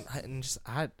 and just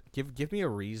give me a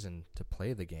reason to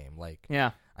play the game. Like,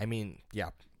 Yeah. I mean, yeah.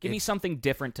 Give me something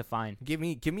different to find. Give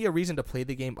me a reason to play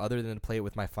the game other than to play it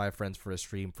with my 5 friends for a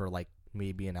stream for like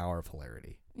maybe an hour of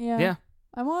hilarity. Yeah.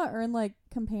 I want to earn like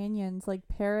companions, like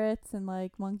parrots and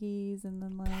like monkeys, and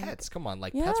then like Pets, come on,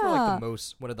 like pets were like Yeah.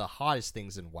 one of the hottest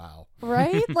things in WoW.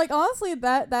 right. Like honestly,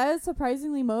 that is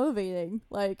surprisingly motivating.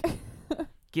 Like,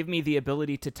 Give me the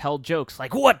ability to tell jokes,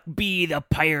 like, what be the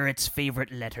pirate's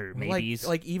favorite letter, maybe?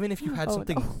 Like even if you had Oh,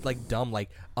 something no. like dumb, like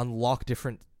unlock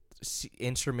different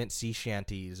instrument sea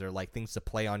shanties or like things to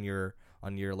play on your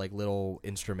like little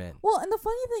instrument. well, and the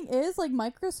funny thing is, like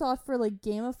Microsoft for like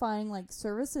gamifying like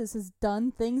services has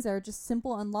done things that are just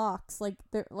simple unlocks. Like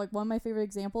they're like one of my favorite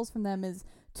examples from them is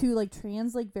to like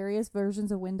translate various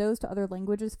versions of Windows to other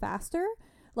languages faster.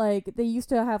 Like they used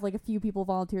to have like a few people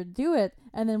volunteer to do it,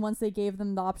 and then once they gave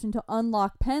them the option to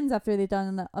unlock pens after they'd done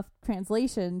enough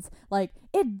translations, like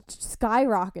it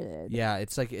skyrocketed. Yeah,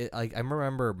 it's like I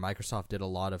remember Microsoft did a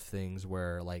lot of things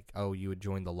where like, oh, you would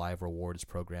join the live rewards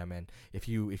program, and if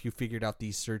you figured out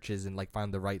these searches and like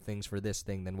found the right things for this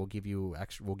thing, then we'll give you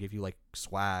like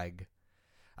swag.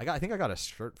 I think I got a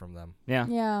shirt from them. Yeah.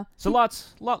 Yeah. So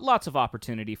lots of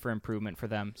opportunity for improvement for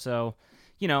them. So,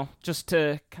 just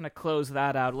to kind of close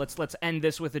that out, let's end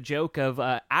this with a joke of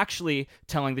actually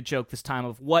telling the joke this time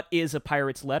of what is a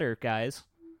pirate's letter, guys?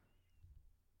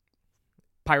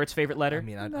 Pirate's favorite letter? I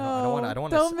mean, I No, don't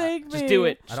want don't to. make me. Just do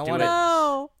it. I don't Just do wanna- it.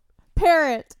 No.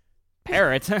 Parrot.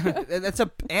 Parrot. That's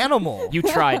a animal. You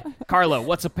tried. Carlo,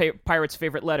 what's a pirate's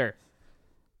favorite letter?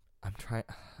 I'm trying.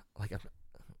 Like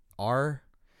R.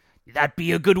 That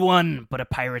be a good one, but a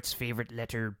pirate's favorite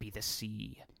letter be the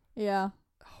C. Yeah.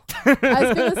 I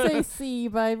was gonna say C,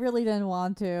 but I really didn't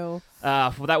want to.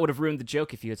 Well, that would have ruined the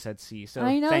joke if you had said C. So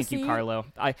I know, thank you, see? Carlo.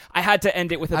 I had to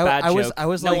end it with a I bad was- joke. I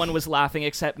was no like- one was laughing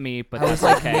except me, but I was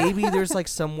that's like, okay. maybe there's like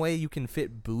some way you can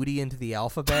fit booty into the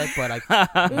alphabet, but I.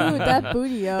 Ooh, that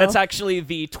booty, yo. That's actually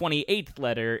the 28th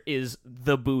letter is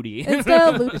the booty. Instead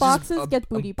of loot It's just boxes, get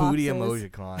booty boxes. booty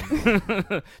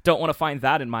emojicon. Don't want to find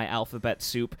that in my alphabet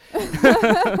soup.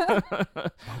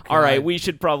 All right, we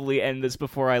should probably end this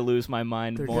before I lose my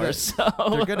mind They're more. gonna- So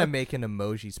They're gonna make an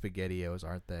emoji SpaghettiOs,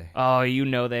 aren't they? oh, you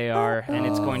know they are, and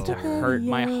it's going to Oh. hurt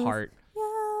my Spaghettios. heart.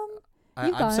 Yum. I'm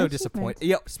You got so an disappointed.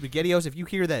 Yo, SpaghettiOs, if you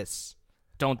hear this,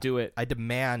 Don't do it. I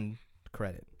demand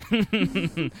credit.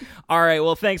 All right,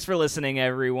 well, thanks for listening,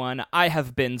 everyone. I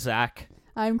have been Zach.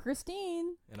 I'm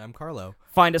Christine. And I'm Carlo.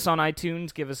 Find us on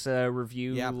iTunes. Give us a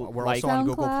review. Yeah, we're like, also on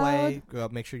Google SoundCloud. Play.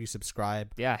 Make sure you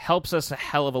subscribe. yeah, helps us a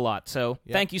hell of a lot. So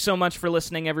Yeah. thank you so much for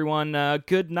listening, everyone.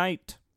 Good night.